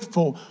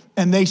faithful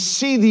and they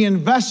see the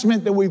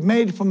investment that we've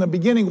made from the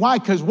beginning. Why?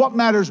 Because what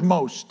matters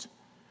most?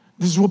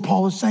 This is what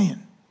Paul is saying.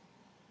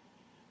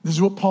 This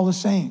is what Paul is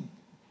saying.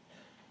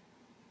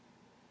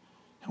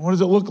 And what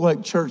does it look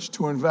like, church,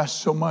 to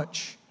invest so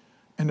much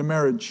into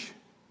marriage,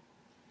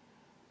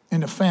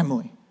 into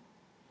family,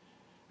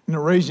 into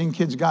raising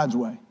kids God's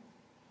way,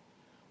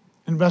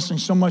 investing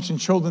so much in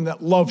children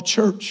that love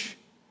church,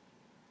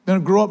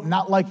 that grow up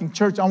not liking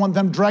church? I want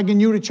them dragging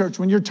you to church.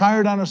 When you're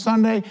tired on a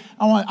Sunday,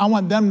 I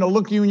want them to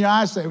look you in your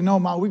eyes and say, no,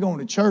 Ma, we're going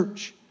to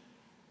church.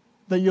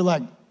 That you're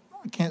like,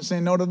 I can't say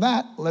no to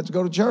that. Let's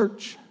go to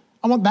church.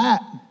 I want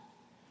that.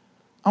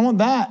 I want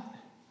that.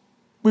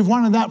 We've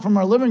wanted that from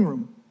our living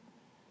room.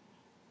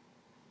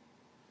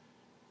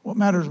 What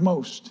matters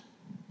most?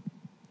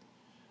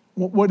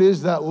 What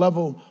is that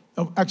level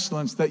of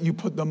excellence that you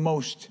put the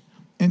most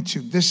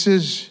into? This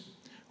is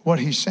what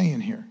he's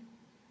saying here.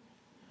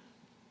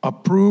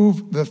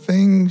 Approve the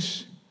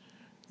things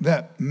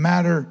that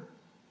matter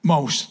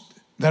most,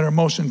 that are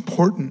most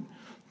important,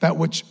 that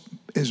which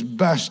is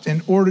best,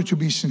 in order to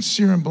be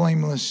sincere and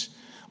blameless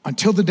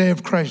until the day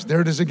of Christ.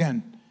 There it is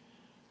again.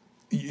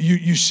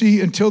 You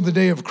see until the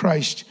day of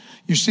Christ.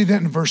 You see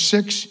that in verse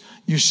 6.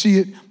 You see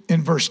it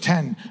in verse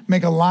 10.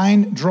 Make a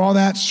line, draw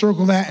that,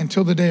 circle that,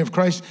 until the day of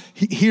Christ.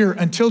 Here,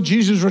 until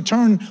Jesus'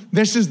 return,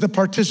 this is the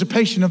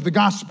participation of the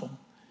gospel.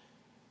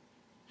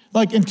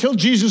 Like, until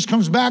Jesus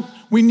comes back,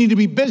 we need to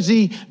be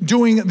busy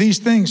doing these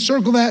things.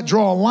 Circle that,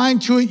 draw a line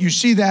to it. You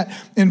see that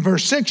in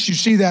verse 6. You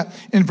see that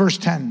in verse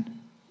 10.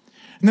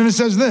 And then it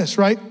says this,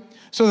 right?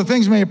 So the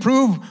things may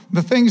approve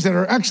the things that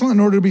are excellent in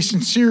order to be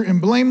sincere and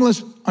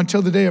blameless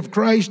until the day of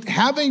Christ,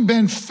 having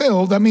been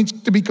filled, that means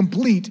to be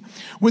complete,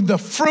 with the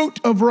fruit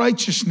of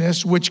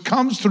righteousness, which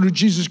comes through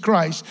Jesus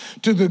Christ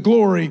to the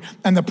glory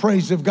and the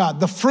praise of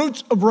God. The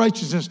fruits of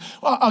righteousness.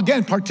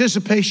 Again,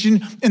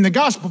 participation in the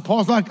gospel.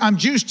 Paul's like, I'm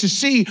used to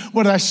see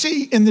what I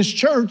see in this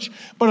church,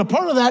 but a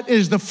part of that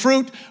is the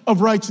fruit of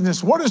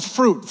righteousness. What is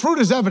fruit? Fruit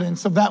is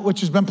evidence of that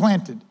which has been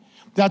planted.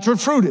 That's what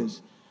fruit is.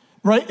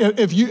 Right?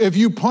 If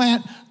you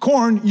plant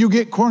corn, you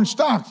get corn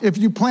stalks. If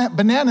you plant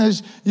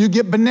bananas, you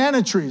get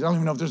banana trees. I don't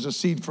even know if there's a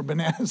seed for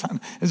bananas.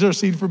 Is there a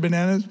seed for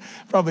bananas?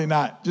 Probably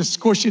not. Just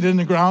squish it in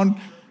the ground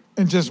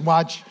and just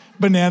watch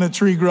banana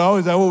tree grow.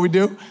 Is that what we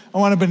do? I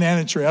want a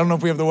banana tree. I don't know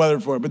if we have the weather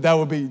for it, but that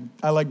would be,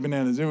 I like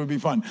bananas. It would be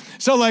fun.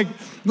 So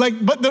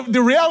but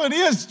the reality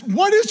is,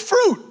 what is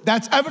fruit?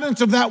 That's evidence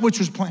of that which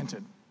was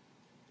planted.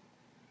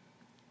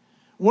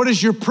 What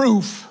is your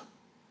proof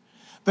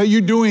that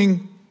you're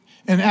doing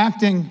and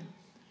acting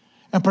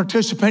and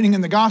participating in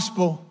the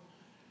gospel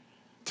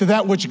to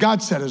that which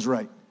God said is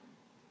right?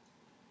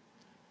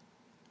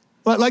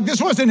 Like,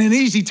 this wasn't an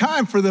easy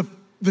time for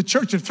the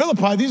church at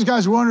Philippi. These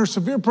guys were under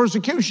severe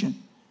persecution.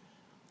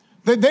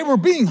 They were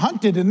being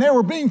hunted and they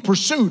were being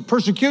pursued.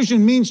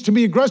 Persecution means to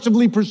be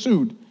aggressively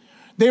pursued.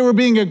 They were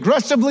being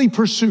aggressively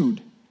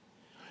pursued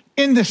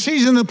in the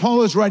season that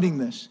Paul is writing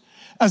this,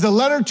 as a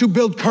letter to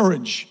build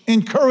courage.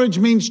 Encourage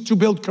means to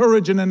build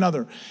courage in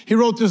another. He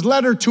wrote this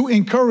letter to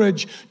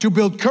encourage, to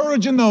build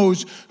courage in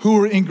those who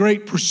were in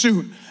great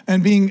pursuit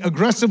and being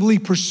aggressively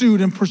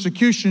pursued in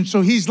persecution.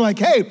 So he's like,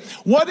 hey,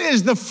 what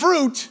is the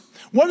fruit?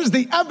 What is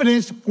the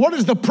evidence? What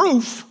is the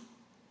proof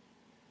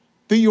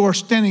that you are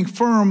standing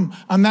firm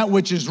on that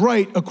which is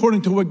right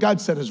according to what God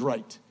said is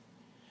right?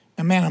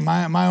 And man,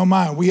 oh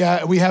my, we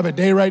have a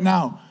day right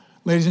now,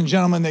 ladies and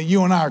gentlemen, that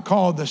you and I are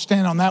called to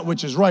stand on that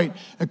which is right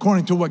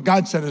according to what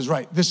God said is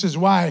right. This is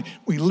why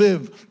we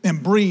live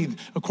and breathe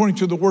according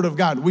to the word of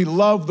God. We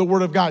love the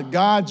word of God.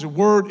 God's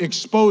word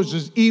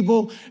exposes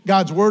evil.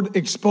 God's word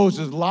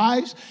exposes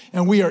lies.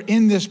 And we are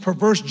in this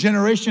perverse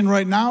generation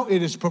right now.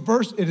 It is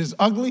perverse. It is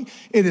ugly.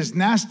 It is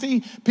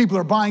nasty. People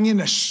are buying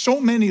into so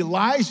many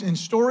lies and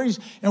stories.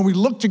 And we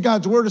look to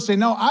God's word to say,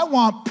 no, I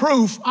want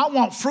proof. I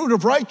want fruit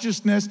of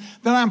righteousness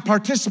that I'm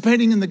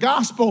participating in the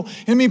gospel.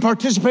 And me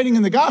participating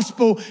in the gospel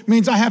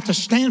means I have to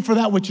stand for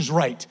that which is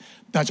right.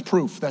 That's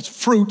proof. That's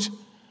fruit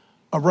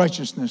of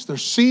righteousness.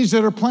 There's seeds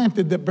that are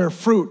planted that bear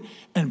fruit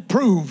and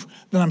prove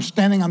that I'm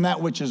standing on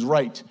that which is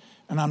right.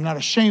 And I'm not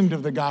ashamed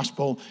of the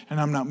gospel, and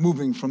I'm not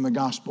moving from the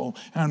gospel,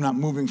 and I'm not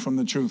moving from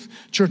the truth.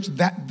 Church,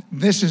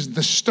 this is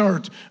the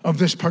start of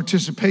this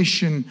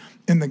participation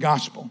in the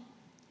gospel.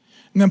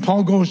 And then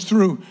Paul goes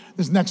through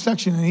this next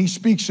section, and he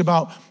speaks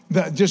about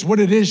just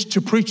what it is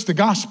to preach the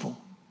gospel.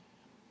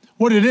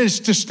 What it is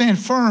to stand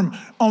firm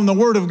on the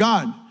word of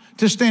God,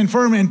 to stand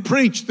firm and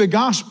preach the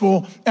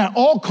gospel at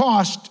all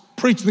costs,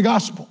 preach the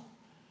gospel.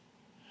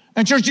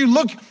 And church, you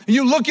look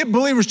at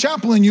Believers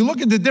Chapel and you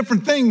look at the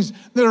different things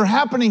that are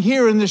happening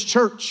here in this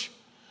church,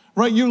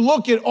 right? You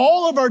look at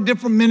all of our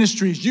different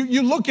ministries.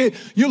 You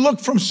look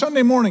from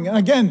Sunday morning. And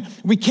again,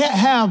 we can't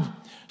have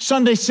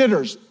Sunday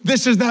sitters.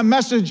 This is that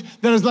message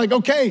that is like,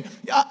 okay,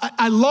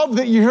 I love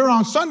that you're here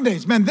on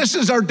Sundays. Man, this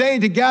is our day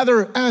to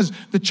gather as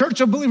the Church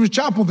of Believers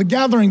Chapel, the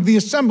gathering, the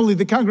assembly,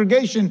 the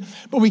congregation.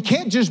 But we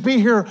can't just be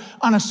here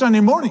on a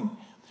Sunday morning.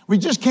 We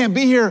just can't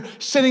be here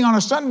sitting on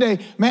a Sunday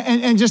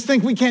and just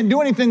think we can't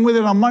do anything with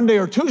it on Monday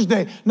or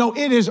Tuesday. No,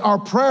 it is our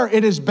prayer.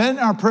 It has been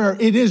our prayer.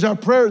 It is our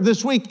prayer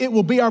this week. It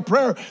will be our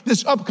prayer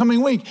this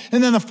upcoming week.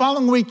 And then the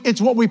following week, it's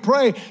what we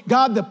pray.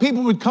 God, that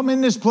people would come in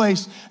this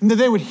place and that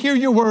they would hear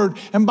your word.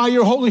 And by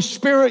your Holy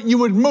Spirit, you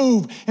would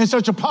move in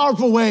such a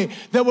powerful way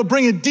that would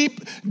bring a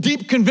deep,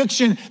 deep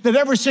conviction that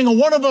every single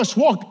one of us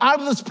walk out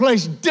of this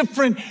place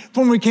different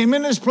from when we came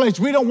in this place.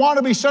 We don't want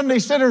to be Sunday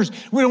sitters.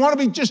 We don't want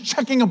to be just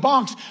checking a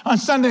box on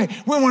Sunday.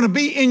 We want to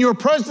be in your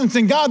presence,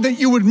 and God, that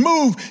you would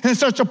move in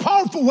such a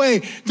powerful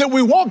way that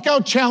we walk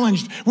out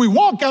challenged, we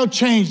walk out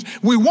changed,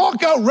 we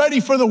walk out ready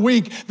for the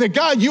week, that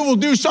God, you will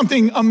do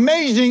something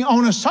amazing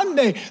on a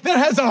Sunday that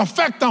has an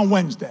effect on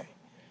Wednesday.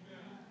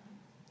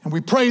 And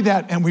we pray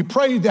that, and we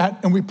pray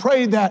that, and we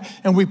pray that,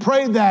 and we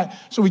pray that,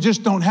 so we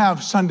just don't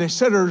have Sunday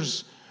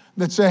sitters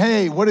that say,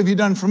 hey, what have you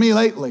done for me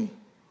lately?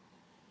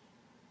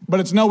 But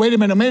it's no, wait a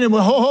minute, ho,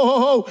 ho, ho,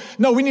 ho.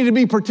 No, we need to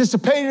be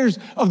participators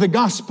of the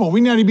gospel.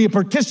 We need to be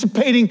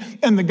participating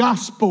in the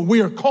gospel.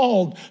 We are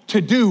called to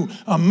do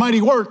a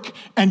mighty work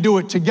and do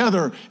it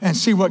together and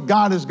see what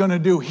God is going to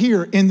do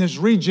here in this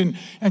region.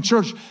 And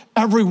church,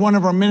 every one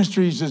of our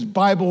ministries is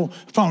Bible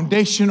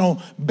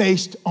foundational,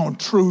 based on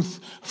truth,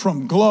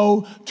 from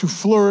Glow to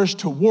Flourish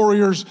to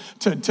Warriors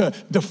to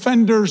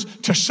Defenders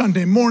to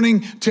Sunday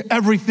Morning to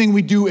everything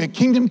we do at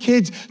Kingdom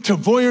Kids to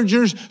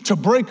Voyagers to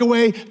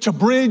Breakaway to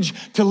Bridge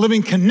to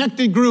Living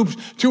Connected groups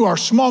to our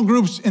small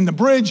groups in the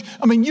Bridge.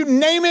 I mean, you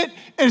name it,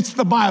 it's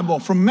the Bible.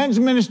 From men's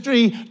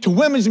ministry to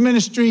women's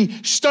ministry,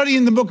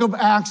 studying the book of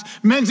Acts.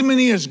 Men's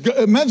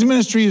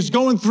ministry is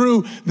going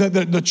through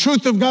the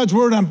truth of God's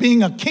word on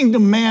being a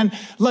kingdom man.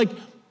 Like,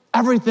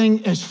 everything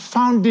is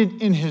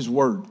founded in his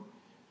word.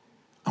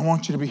 I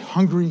want you to be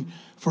hungry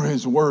for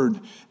his word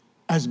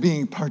as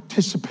being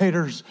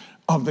participators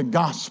of the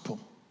gospel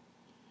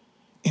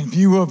in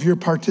view of your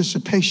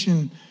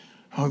participation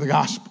of the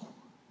gospel.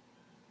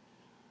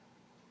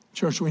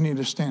 Church, we need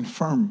to stand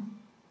firm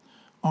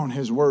on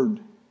his word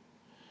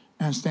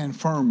and stand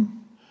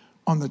firm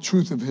on the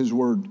truth of his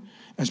word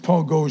as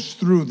Paul goes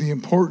through the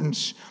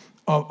importance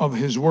of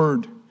his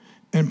word,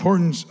 the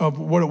importance of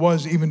what it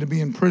was even to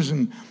be in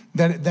prison,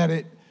 that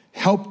it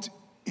helped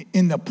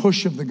in the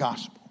push of the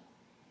gospel.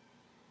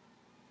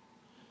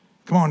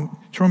 Come on,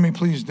 turn me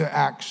please to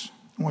Acts.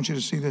 I want you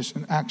to see this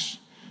in Acts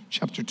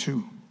chapter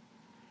 2.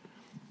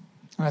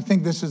 And I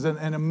think this is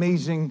an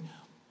amazing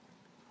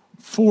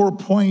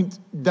 4-point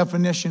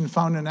definition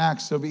found in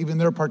Acts of even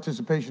their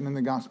participation in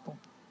the gospel.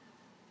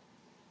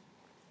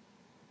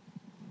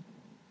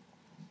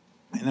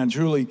 And I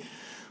truly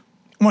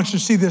want you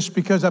to see this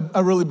because I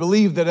really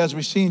believe that as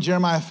we see in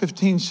Jeremiah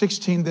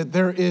 15:16, that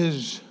there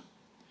is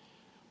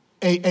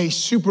a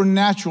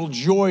supernatural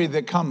joy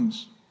that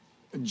comes.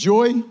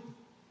 Joy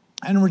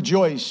and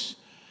rejoice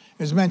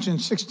is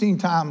mentioned 16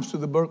 times through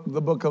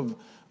the book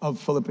of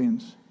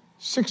Philippians.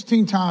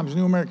 16 times,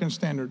 New American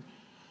Standard.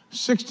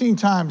 16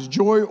 times,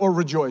 joy or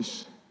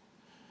rejoice.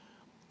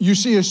 You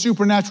see a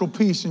supernatural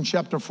peace in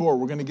chapter 4.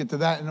 We're going to get to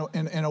that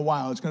in a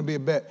while. It's going to be a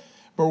bit,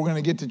 but we're going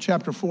to get to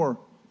chapter 4.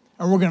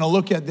 And we're going to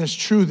look at this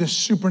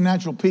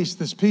supernatural peace,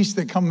 this peace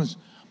that comes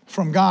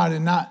from God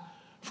and not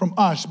from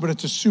us, but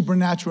it's a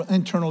supernatural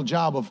internal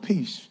job of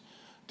peace.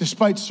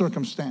 Despite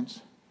circumstance,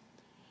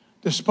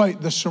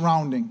 despite the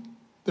surrounding,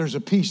 there's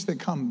a peace that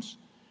comes.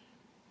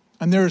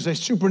 And there is a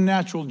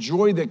supernatural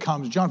joy that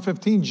comes. John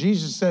 15,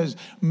 Jesus says,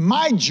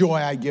 my joy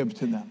I give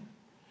to them.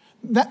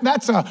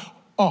 That's a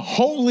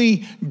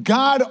holy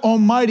God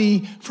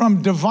Almighty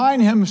from divine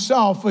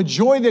himself, a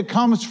joy that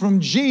comes from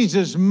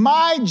Jesus.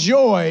 My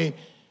joy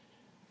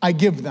I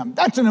give them.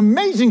 That's an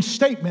amazing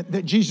statement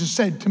that Jesus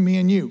said to me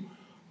and you.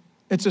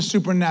 It's a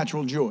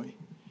supernatural joy.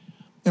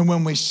 And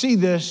when we see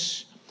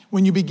this,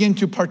 when you begin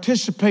to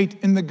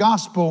participate in the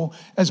gospel,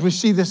 as we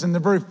see this in the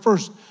very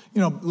first,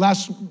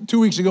 last 2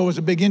 weeks ago was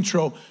a big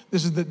intro.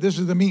 This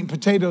is the meat and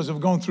potatoes of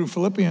going through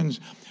Philippians.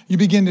 You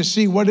begin to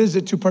see what is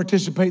it to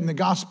participate in the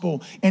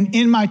gospel. And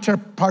in my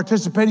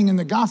participating in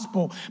the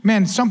gospel,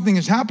 man, something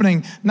is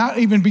happening, not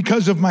even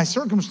because of my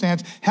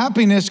circumstance.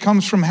 Happiness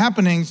comes from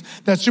happenings.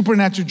 That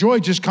supernatural joy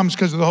just comes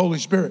because of the Holy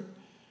Spirit.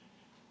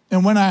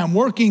 And when I am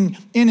working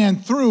in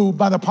and through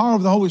by the power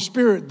of the Holy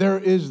Spirit, there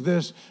is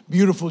this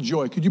beautiful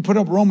joy. Could you put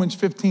up Romans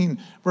 15,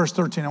 verse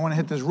 13? I want to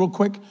hit this real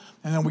quick,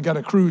 and then we got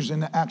to cruise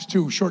into Acts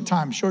 2. Short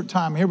time.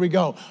 Here we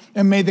go.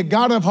 And may the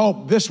God of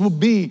hope, this will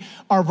be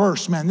our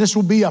verse, man. This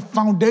will be a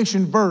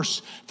foundation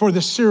verse for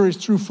the series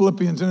through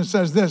Philippians. And it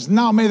says this,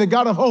 now may the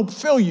God of hope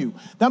fill you.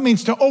 That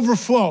means to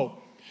overflow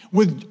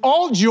with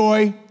all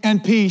joy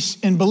and peace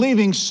in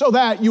believing, so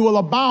that you will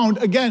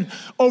abound, again,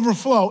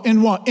 overflow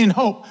in what? In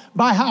hope.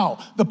 By how?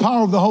 The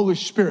power of the Holy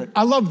Spirit.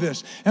 I love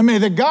this. And may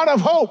the God of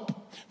hope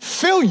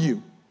fill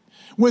you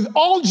with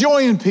all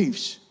joy and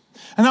peace.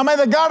 And now may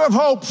the God of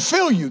hope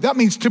fill you. That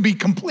means to be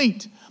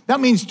complete. That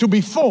means to be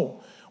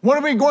full. What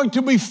are we going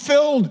to be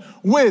filled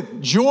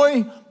with?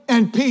 Joy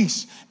and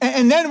peace.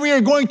 And then we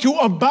are going to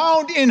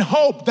abound in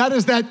hope. That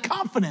is that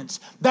confidence.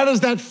 That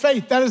is that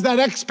faith. That is that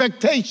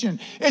expectation.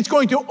 It's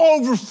going to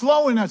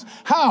overflow in us.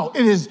 How?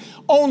 It is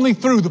only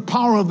through the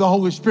power of the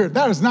Holy Spirit.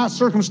 That is not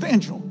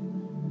circumstantial.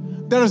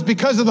 That is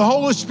because of the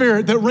Holy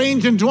Spirit that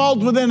reigns and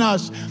dwells within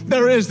us.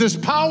 There is this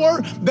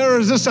power, there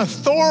is this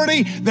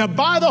authority that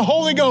by the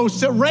Holy Ghost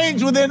that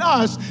reigns within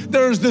us,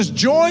 there is this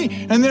joy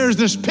and there is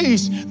this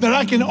peace that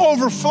I can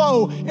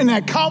overflow in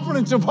that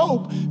confidence of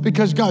hope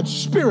because God's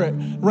Spirit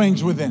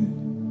reigns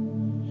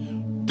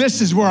within.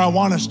 This is where I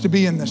want us to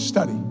be in this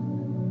study.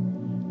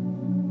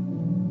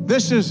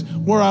 This is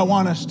where I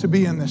want us to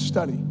be in this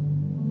study.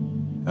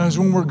 As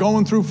when we're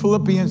going through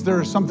Philippians,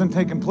 there is something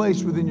taking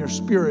place within your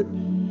spirit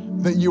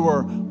that you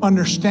are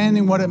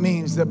understanding what it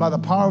means that by the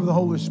power of the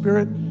Holy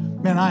Spirit,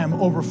 man, I am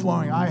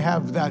overflowing. I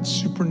have that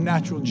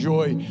supernatural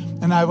joy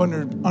and I have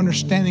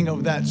understanding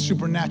of that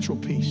supernatural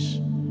peace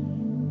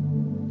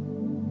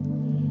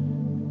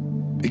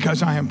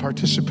because I am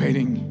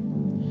participating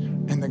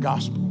in the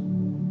gospel.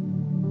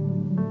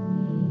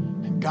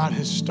 And God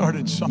has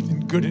started something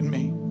good in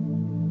me.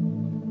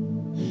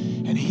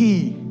 And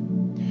He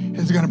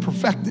is going to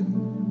perfect it.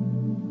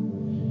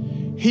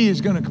 He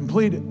is going to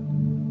complete it.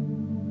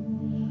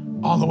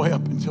 All the way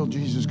up until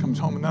Jesus comes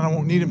home. And then I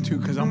won't need Him to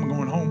because I'm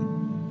going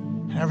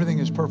home. And everything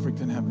is perfect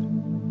in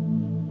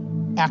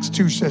heaven. Acts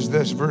 2 says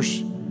this,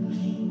 verse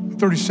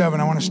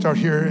 37. I want to start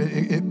here.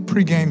 It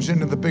pre-games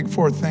into the big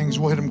four things.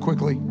 We'll hit them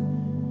quickly.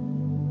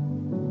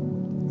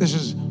 This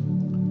is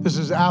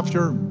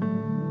after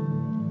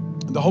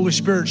the Holy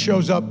Spirit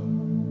shows up.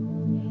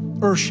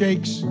 Earth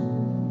shakes.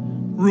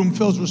 Room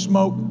fills with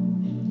smoke.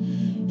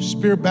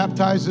 Spirit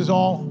baptizes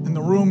all. And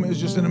the room is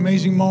just an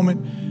amazing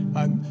moment.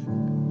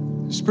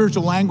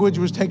 Spiritual language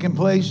was taking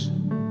place.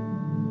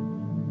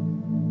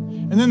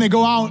 And then they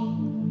go out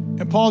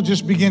and Peter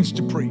just begins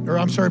to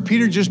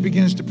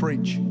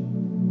preach.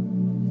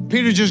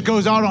 Peter just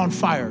goes out on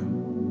fire.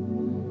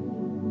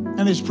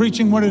 And is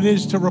preaching what it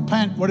is to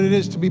repent, what it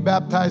is to be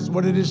baptized,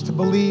 what it is to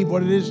believe,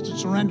 what it is to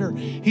surrender.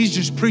 He's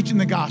just preaching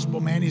the gospel,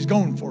 man. He's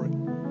going for it.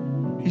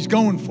 He's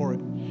going for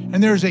it.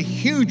 And there's a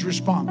huge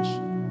response.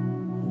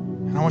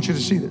 And I want you to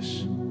see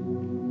this.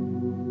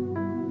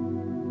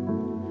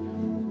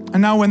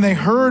 And now when they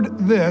heard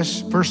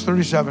this, verse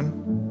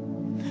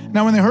 37,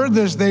 now when they heard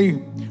this, they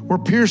were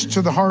pierced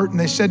to the heart, and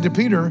they said to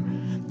Peter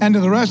and to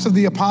the rest of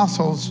the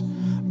apostles,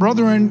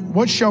 brethren,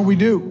 what shall we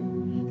do?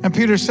 And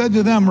Peter said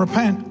to them,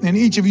 repent, and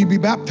each of you be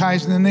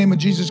baptized in the name of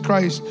Jesus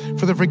Christ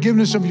for the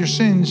forgiveness of your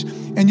sins,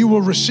 and you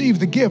will receive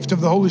the gift of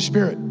the Holy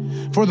Spirit.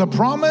 For the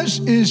promise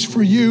is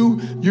for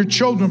you, your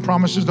children,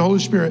 promises the Holy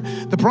Spirit.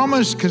 The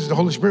promise, because the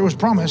Holy Spirit was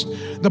promised,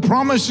 the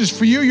promise is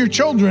for you, your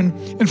children,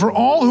 and for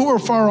all who are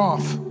far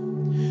off,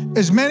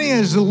 as many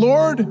as the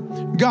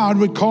Lord God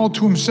would call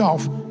to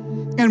Himself.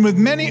 And with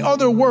many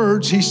other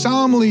words, He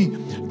solemnly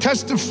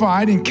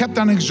testified and kept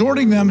on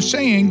exhorting them,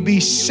 saying,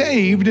 be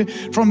saved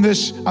from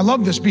this, I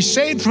love this, be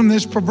saved from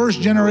this perverse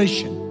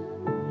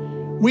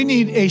generation. We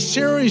need a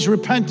serious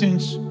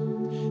repentance,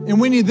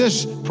 and we need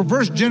this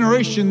perverse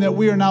generation that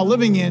we are now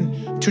living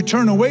in to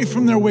turn away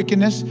from their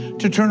wickedness,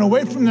 to turn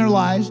away from their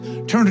lies,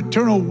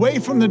 turn away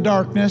from the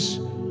darkness,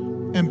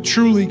 and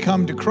truly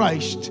come to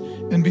Christ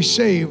and be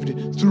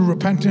saved through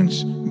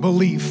repentance,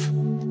 belief,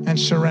 and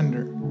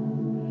surrender.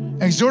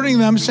 Exhorting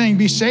them, saying,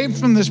 be saved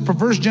from this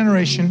perverse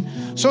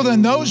generation. So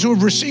then those who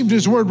have received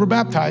His word were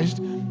baptized.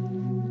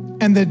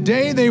 And on that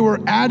day they were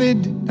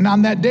added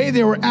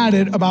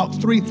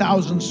about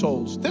 3,000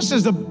 souls. This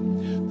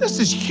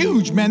is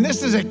huge, man.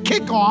 This is a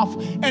kickoff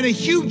and a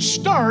huge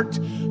start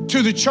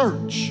to the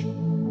church.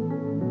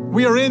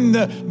 We are in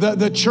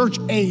the church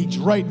age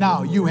right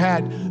now. You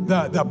had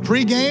the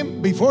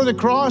pregame before the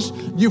cross,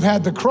 you've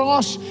had the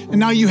cross, and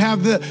now you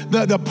have the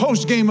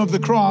postgame of the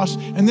cross,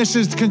 and this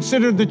is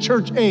considered the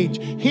church age,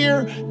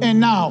 here and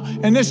now.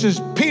 And this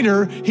is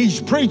Peter, he's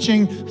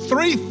preaching,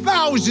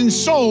 3,000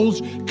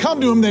 souls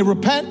come to him, they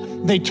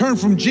repent, they turn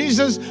from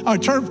Jesus,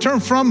 turn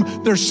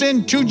from their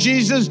sin to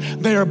Jesus,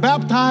 they are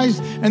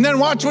baptized, and then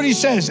watch what he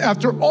says.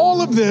 After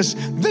all of this,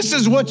 this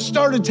is what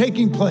started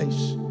taking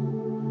place.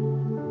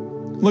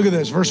 Look at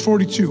this, verse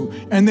 42.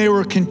 And they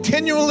were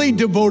continually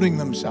devoting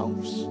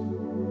themselves.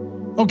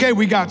 Okay,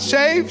 we got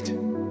saved.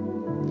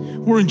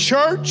 We're in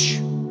church.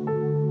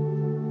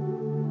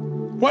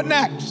 What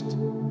next?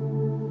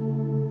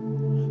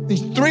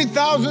 These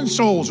 3,000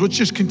 souls, which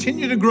just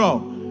continue to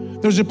grow.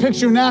 There's a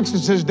picture in Acts that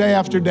says day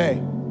after day,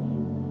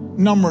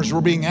 numbers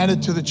were being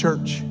added to the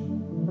church.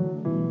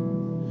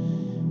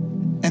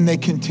 And they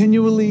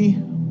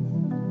continually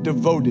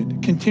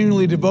devoted.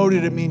 Continually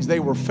devoted, it means they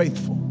were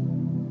faithful.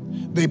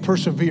 They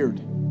persevered.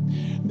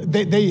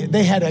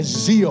 they had a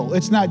zeal.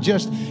 It's not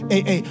just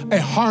a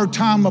hard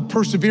time of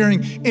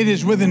persevering. It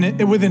is with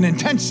an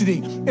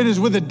intensity. It is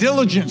with a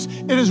diligence.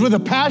 It is with a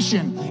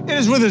passion. It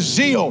is with a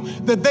zeal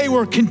that they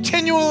were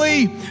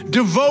continually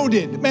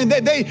devoted. Man,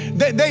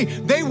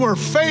 they were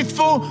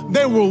faithful.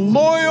 They were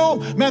loyal.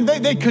 Man,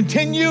 they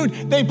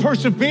continued. They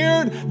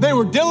persevered. They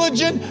were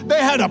diligent. They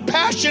had a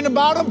passion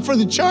about them for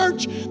the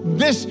church.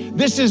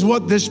 This is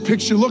what this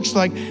picture looks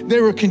like.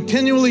 They were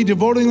continually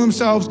devoting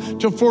themselves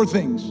to 4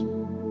 things.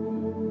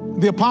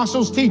 The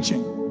apostles'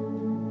 teaching.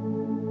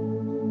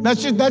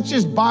 That's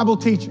just Bible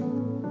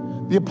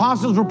teaching. The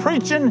apostles were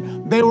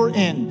preaching, they were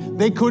in.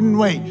 They couldn't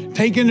wait.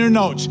 Taking their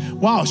notes.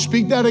 Wow,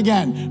 speak that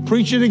again.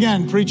 Preach it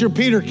again. Preacher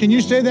Peter, can you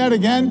say that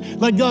again?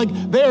 Like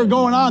they are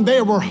going on.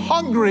 They were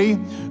hungry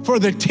for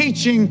the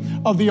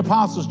teaching of the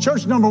apostles.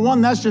 Church number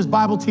 1, that's just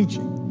Bible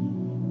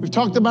teaching. We've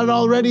talked about it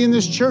already in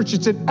this church.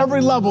 It's at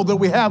every level that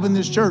we have in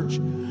this church,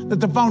 that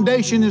the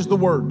foundation is the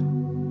Word.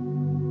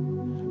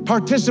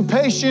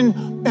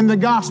 Participation in the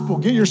gospel.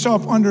 Get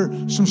yourself under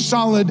some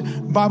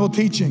solid Bible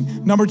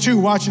teaching. Number 2,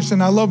 watch this,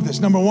 and I love this.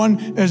 Number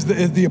 1 is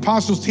the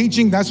apostles'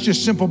 teaching. That's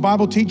just simple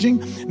Bible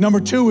teaching. Number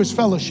 2 is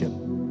fellowship.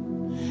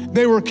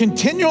 They were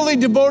continually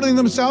devoting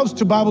themselves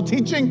to Bible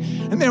teaching,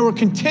 and they were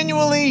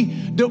continually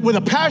with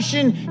a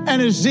passion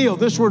and a zeal.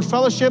 This word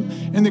fellowship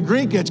in the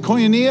Greek, it's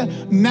koinonia,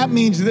 and that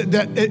means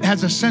that it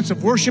has a sense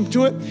of worship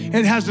to it.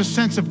 It has a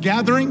sense of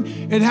gathering.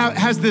 It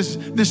has this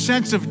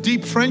sense of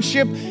deep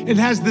friendship. It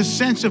has this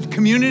sense of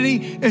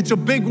community. It's a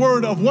big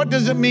word of what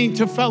does it mean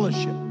to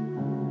fellowship?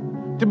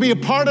 To be a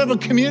part of a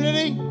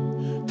community,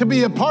 to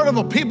be a part of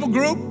a people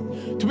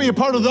group, to be a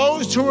part of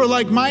those who are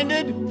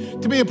like-minded,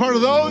 to be a part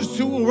of those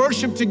who will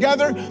worship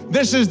together.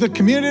 This is the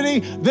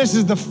community. This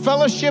is the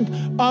fellowship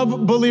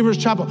of Believers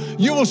Chapel.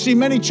 You will see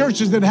many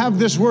churches that have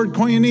this word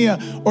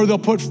koinonia, or they'll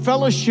put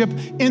fellowship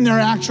in their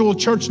actual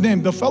church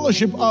name, the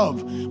fellowship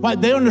of. Right?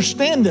 They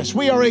understand this.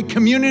 We are a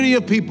community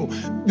of people.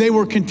 They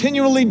were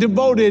continually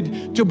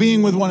devoted to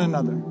being with one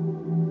another.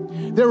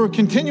 They were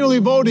continually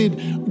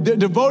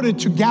devoted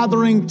to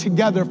gathering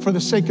together for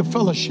the sake of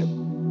fellowship,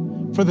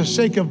 for the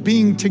sake of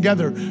being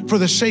together, for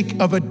the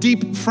sake of a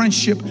deep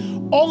friendship.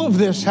 All of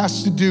this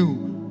has to do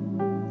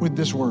with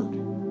this word.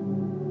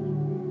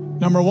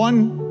 Number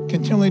 1,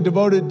 continually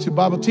devoted to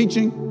Bible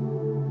teaching.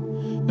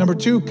 Number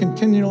 2,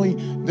 continually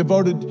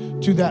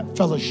devoted to that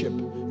fellowship,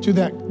 to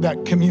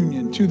that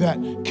communion, to that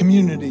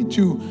community,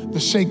 to the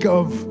sake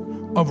of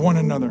one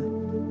another.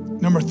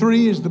 Number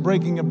 3 is the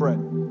breaking of bread.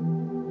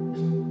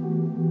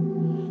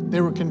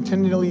 They were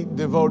continually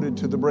devoted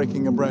to the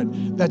breaking of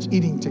bread. That's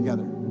eating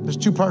together. There's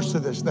 2 parts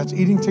to this. That's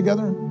eating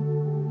together.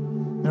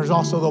 There's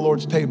also the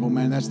Lord's table,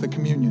 man. That's the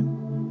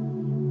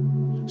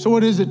communion. So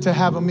what is it to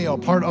have a meal?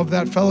 Part of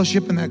that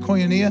fellowship and that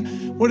koinonia.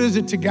 What is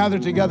it to gather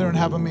together and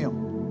have a meal?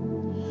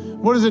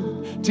 What is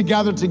it to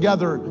gather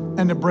together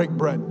and to break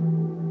bread? I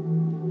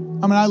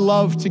mean, I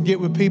love to get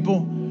with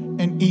people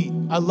and eat.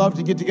 I love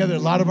to get together. A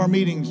lot of our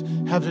meetings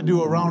have to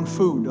do around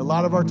food. A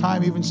lot of our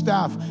time, even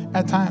staff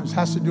at times,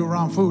 has to do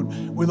around food.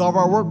 We love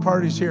our work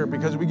parties here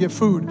because we get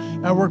food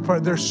at work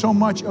parties. There's so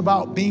much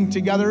about being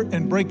together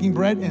and breaking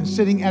bread and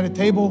sitting at a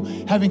table,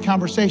 having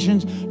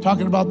conversations,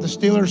 talking about the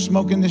Steelers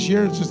smoking this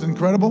year. It's just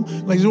incredible.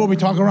 Like, this is what we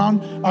talk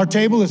around our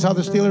table. It's how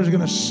the Steelers are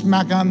going to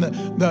smack on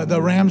the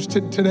Rams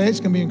today. It's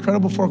going to be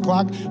incredible. 4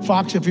 o'clock.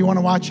 Fox, if you want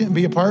to watch it and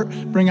be a part,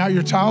 bring out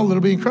your towel.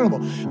 It'll be incredible.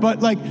 But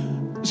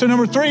so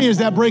number 3 is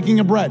that breaking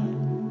of bread,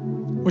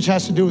 which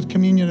has to do with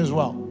communion as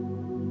well.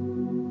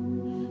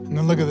 And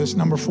then look at this.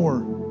 Number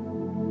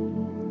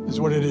 4 is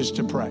what it is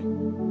to pray.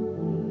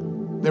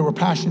 They were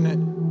passionate.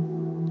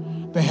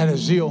 They had a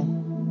zeal.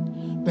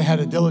 They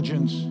had a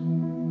diligence.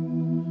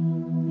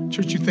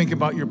 Church, you think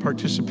about your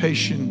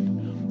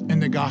participation in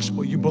the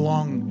gospel. You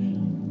belong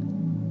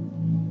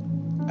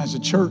as a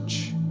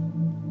church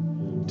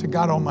to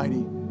God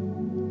Almighty.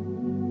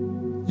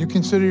 You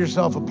consider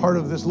yourself a part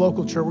of this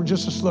local church. We're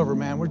just a sliver,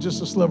 man. We're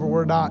just a sliver.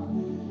 We're not.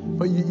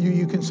 But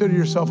you consider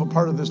yourself a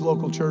part of this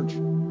local church.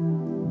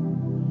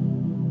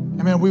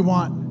 And man, we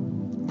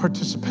want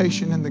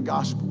participation in the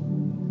gospel.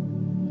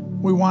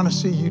 We want to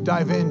see you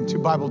dive into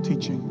Bible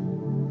teaching.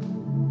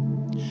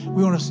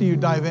 We want to see you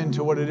dive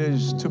into what it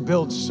is to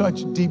build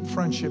such deep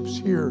friendships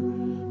here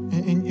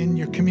in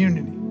your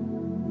community,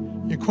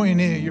 your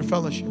koinonia, your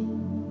fellowship,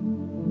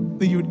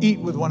 that you would eat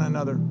with one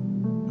another.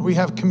 We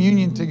have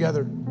communion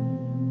together,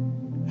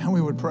 and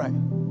we would pray.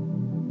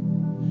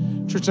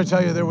 Church, I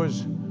tell you, there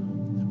was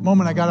a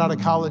moment I got out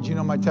of college, you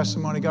know my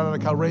testimony, got out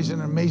of college, raised in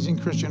an amazing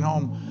Christian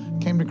home,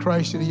 came to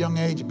Christ at a young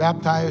age,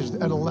 baptized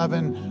at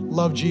 11,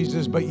 loved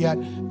Jesus, but yet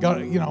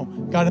got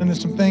into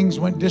some things,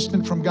 went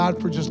distant from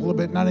God for just a little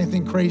bit, not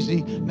anything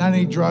crazy, not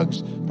any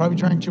drugs, probably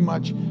drank too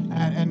much,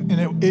 and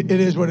it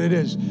is what it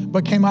is.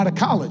 But came out of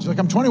college, like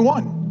I'm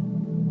 21.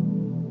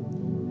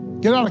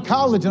 Get out of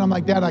college, and I'm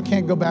like, Dad, I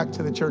can't go back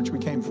to the church we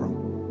came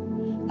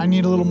from. I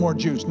need a little more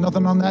juice.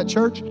 Nothing on that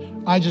church,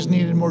 I just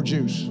needed more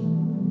juice.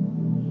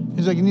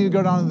 He's like, you need to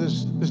go down to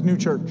this new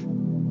church.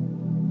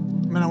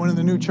 Man, I went in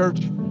the new church,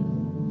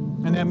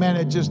 and that, man,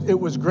 it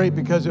was great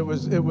because it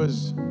was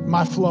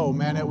my flow,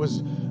 man. It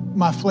was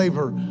my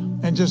flavor.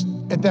 And just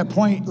at that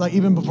point, like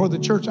even before the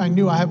church, I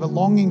knew I have a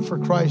longing for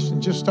Christ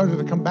and just started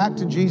to come back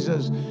to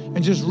Jesus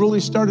and just really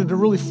started to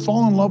really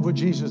fall in love with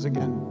Jesus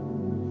again.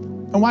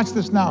 And watch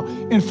this now.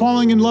 In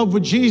falling in love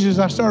with Jesus,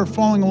 I started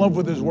falling in love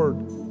with his word.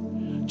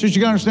 Just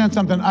you gotta understand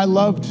something. I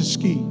love to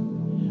ski.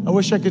 I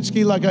wish I could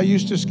ski like I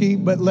used to ski,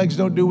 but legs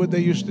don't do what they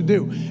used to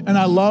do. And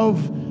I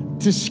love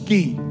to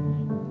ski,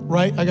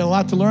 right? I got a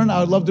lot to learn. I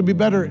would love to be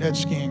better at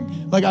skiing.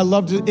 Like I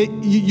loved it.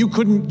 You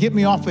couldn't get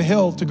me off a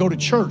hill to go to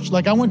church.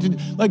 Like I went to,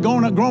 like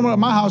growing up at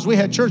my house, we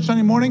had church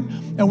Sunday morning,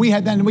 and we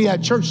had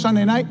church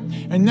Sunday night,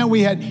 and then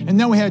we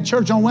had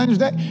church on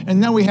Wednesday,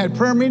 and then we had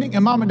prayer meeting.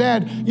 And mom and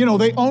dad, you know,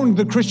 they owned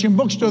the Christian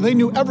bookstore. They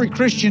knew every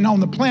Christian on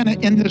the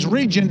planet in this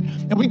region,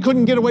 and we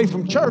couldn't get away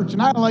from church.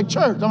 And I don't like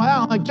church. I'm like, I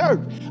don't like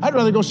church. I'd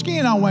rather go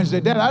skiing on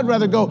Wednesday. Dad, I'd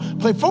rather go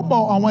play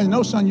football on Wednesday.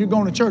 No, son, you're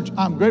going to church.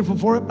 I'm grateful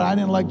for it, but I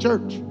didn't like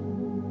church.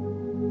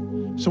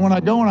 So when I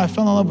go and I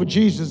fell in love with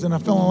Jesus and I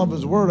fell in love with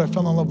his word, I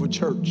fell in love with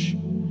church.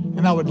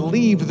 And I would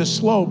leave the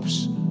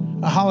slopes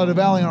of Holiday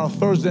Valley on a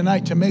Thursday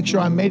night to make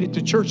sure I made it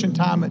to church in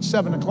time at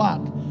 7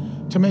 o'clock,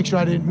 to make sure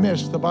I didn't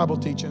miss the Bible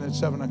teaching at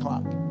 7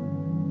 o'clock.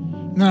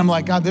 And then I'm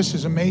like, God, this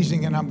is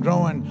amazing, and I'm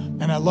growing,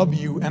 and I love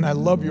you, and I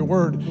love your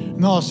word.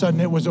 And all of a sudden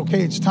it was,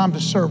 okay, it's time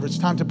to serve. It's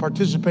time to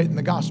participate in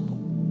the gospel.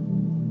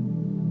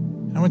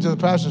 And I went to the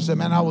pastor and said,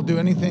 man, I will do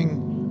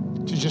anything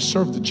to just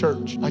serve the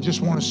church. I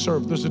just want to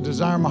serve. There's a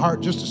desire in my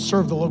heart just to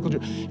serve the local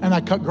church. And I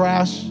cut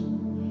grass.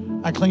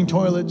 I clean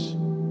toilets.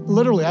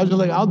 Literally, I was just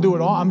like, I'll do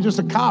it all. I'm just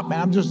a cop,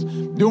 man. I'm just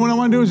doing what I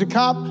want to do as a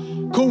cop.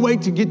 Couldn't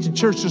wait to get to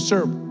church to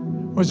serve.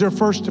 Was there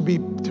first to be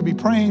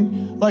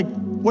praying. Like,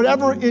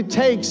 whatever it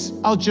takes,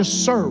 I'll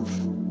just serve.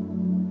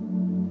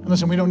 And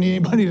listen, we don't need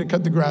anybody to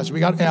cut the grass.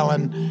 We got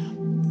Alan.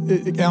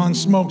 Alan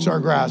smokes our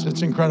grass.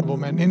 It's incredible,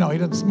 man. You know, he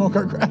doesn't smoke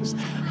our grass.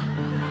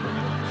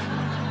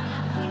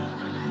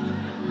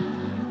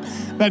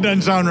 That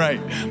doesn't sound right.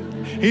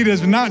 He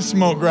does not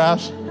smoke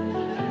grass,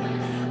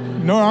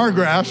 nor our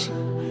grass.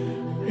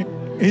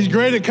 He's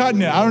great at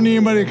cutting it. I don't need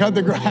anybody to cut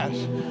the grass.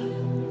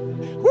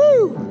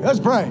 Woo! Let's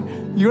pray.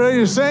 You ready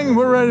to sing?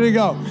 We're ready to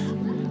go.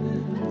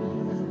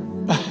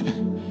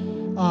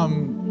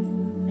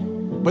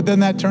 But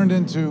then that turned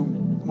into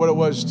what it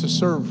was to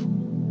serve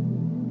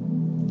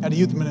at a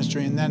youth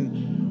ministry, and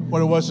then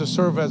what it was to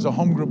serve as a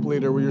home group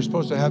leader, where you're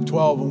supposed to have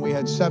 12, and we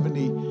had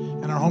 70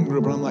 in our home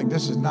group. And I'm like,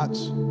 this is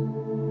nuts.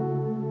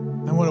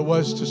 And what it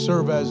was to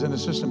serve as an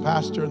assistant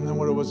pastor, and then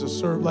what it was to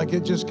serve, like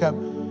it just kept,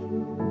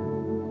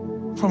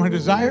 from a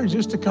desire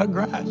just to cut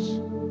grass.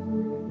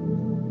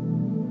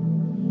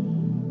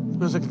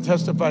 Because I can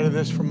testify to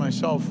this for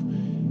myself,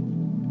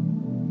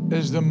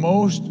 is the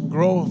most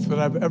growth that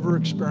I've ever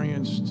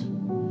experienced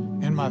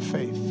in my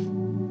faith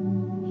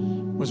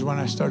was when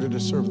I started to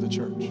serve the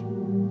church.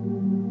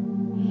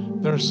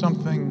 There's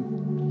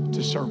something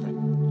to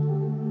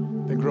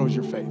serving that grows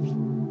your faith.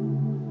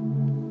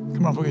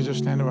 Come on, if we could just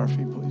stand to our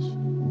feet, please.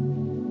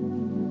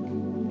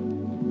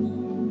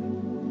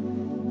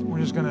 We're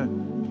just gonna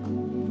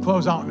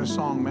close out in a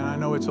song, man. I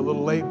know it's a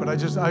little late, but I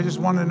just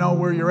want to know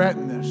where you're at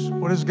in this.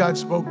 What has God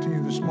spoke to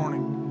you this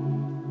morning?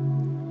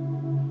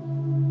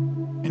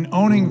 In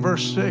owning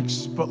verse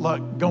 6, but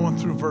like going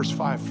through verse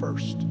 5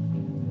 first.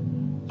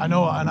 I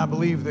know and I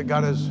believe that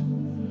God has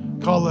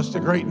called us to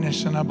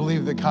greatness, and I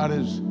believe that God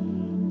has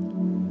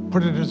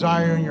put a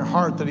desire in your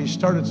heart, that he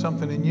started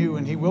something in you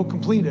and he will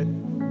complete it.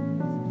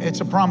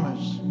 It's a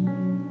promise.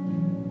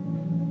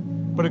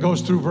 But it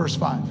goes through verse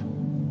 5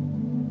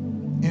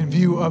 in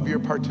view of your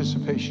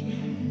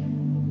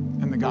participation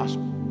in the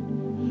gospel.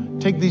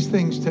 Take these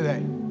things today.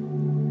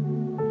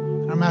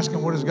 And I'm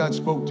asking, what has God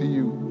spoke to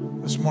you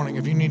this morning?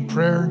 If you need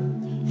prayer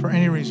for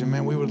any reason,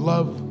 man, we would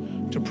love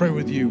to pray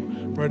with you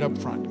right up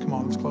front. Come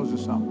on, let's close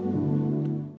this out.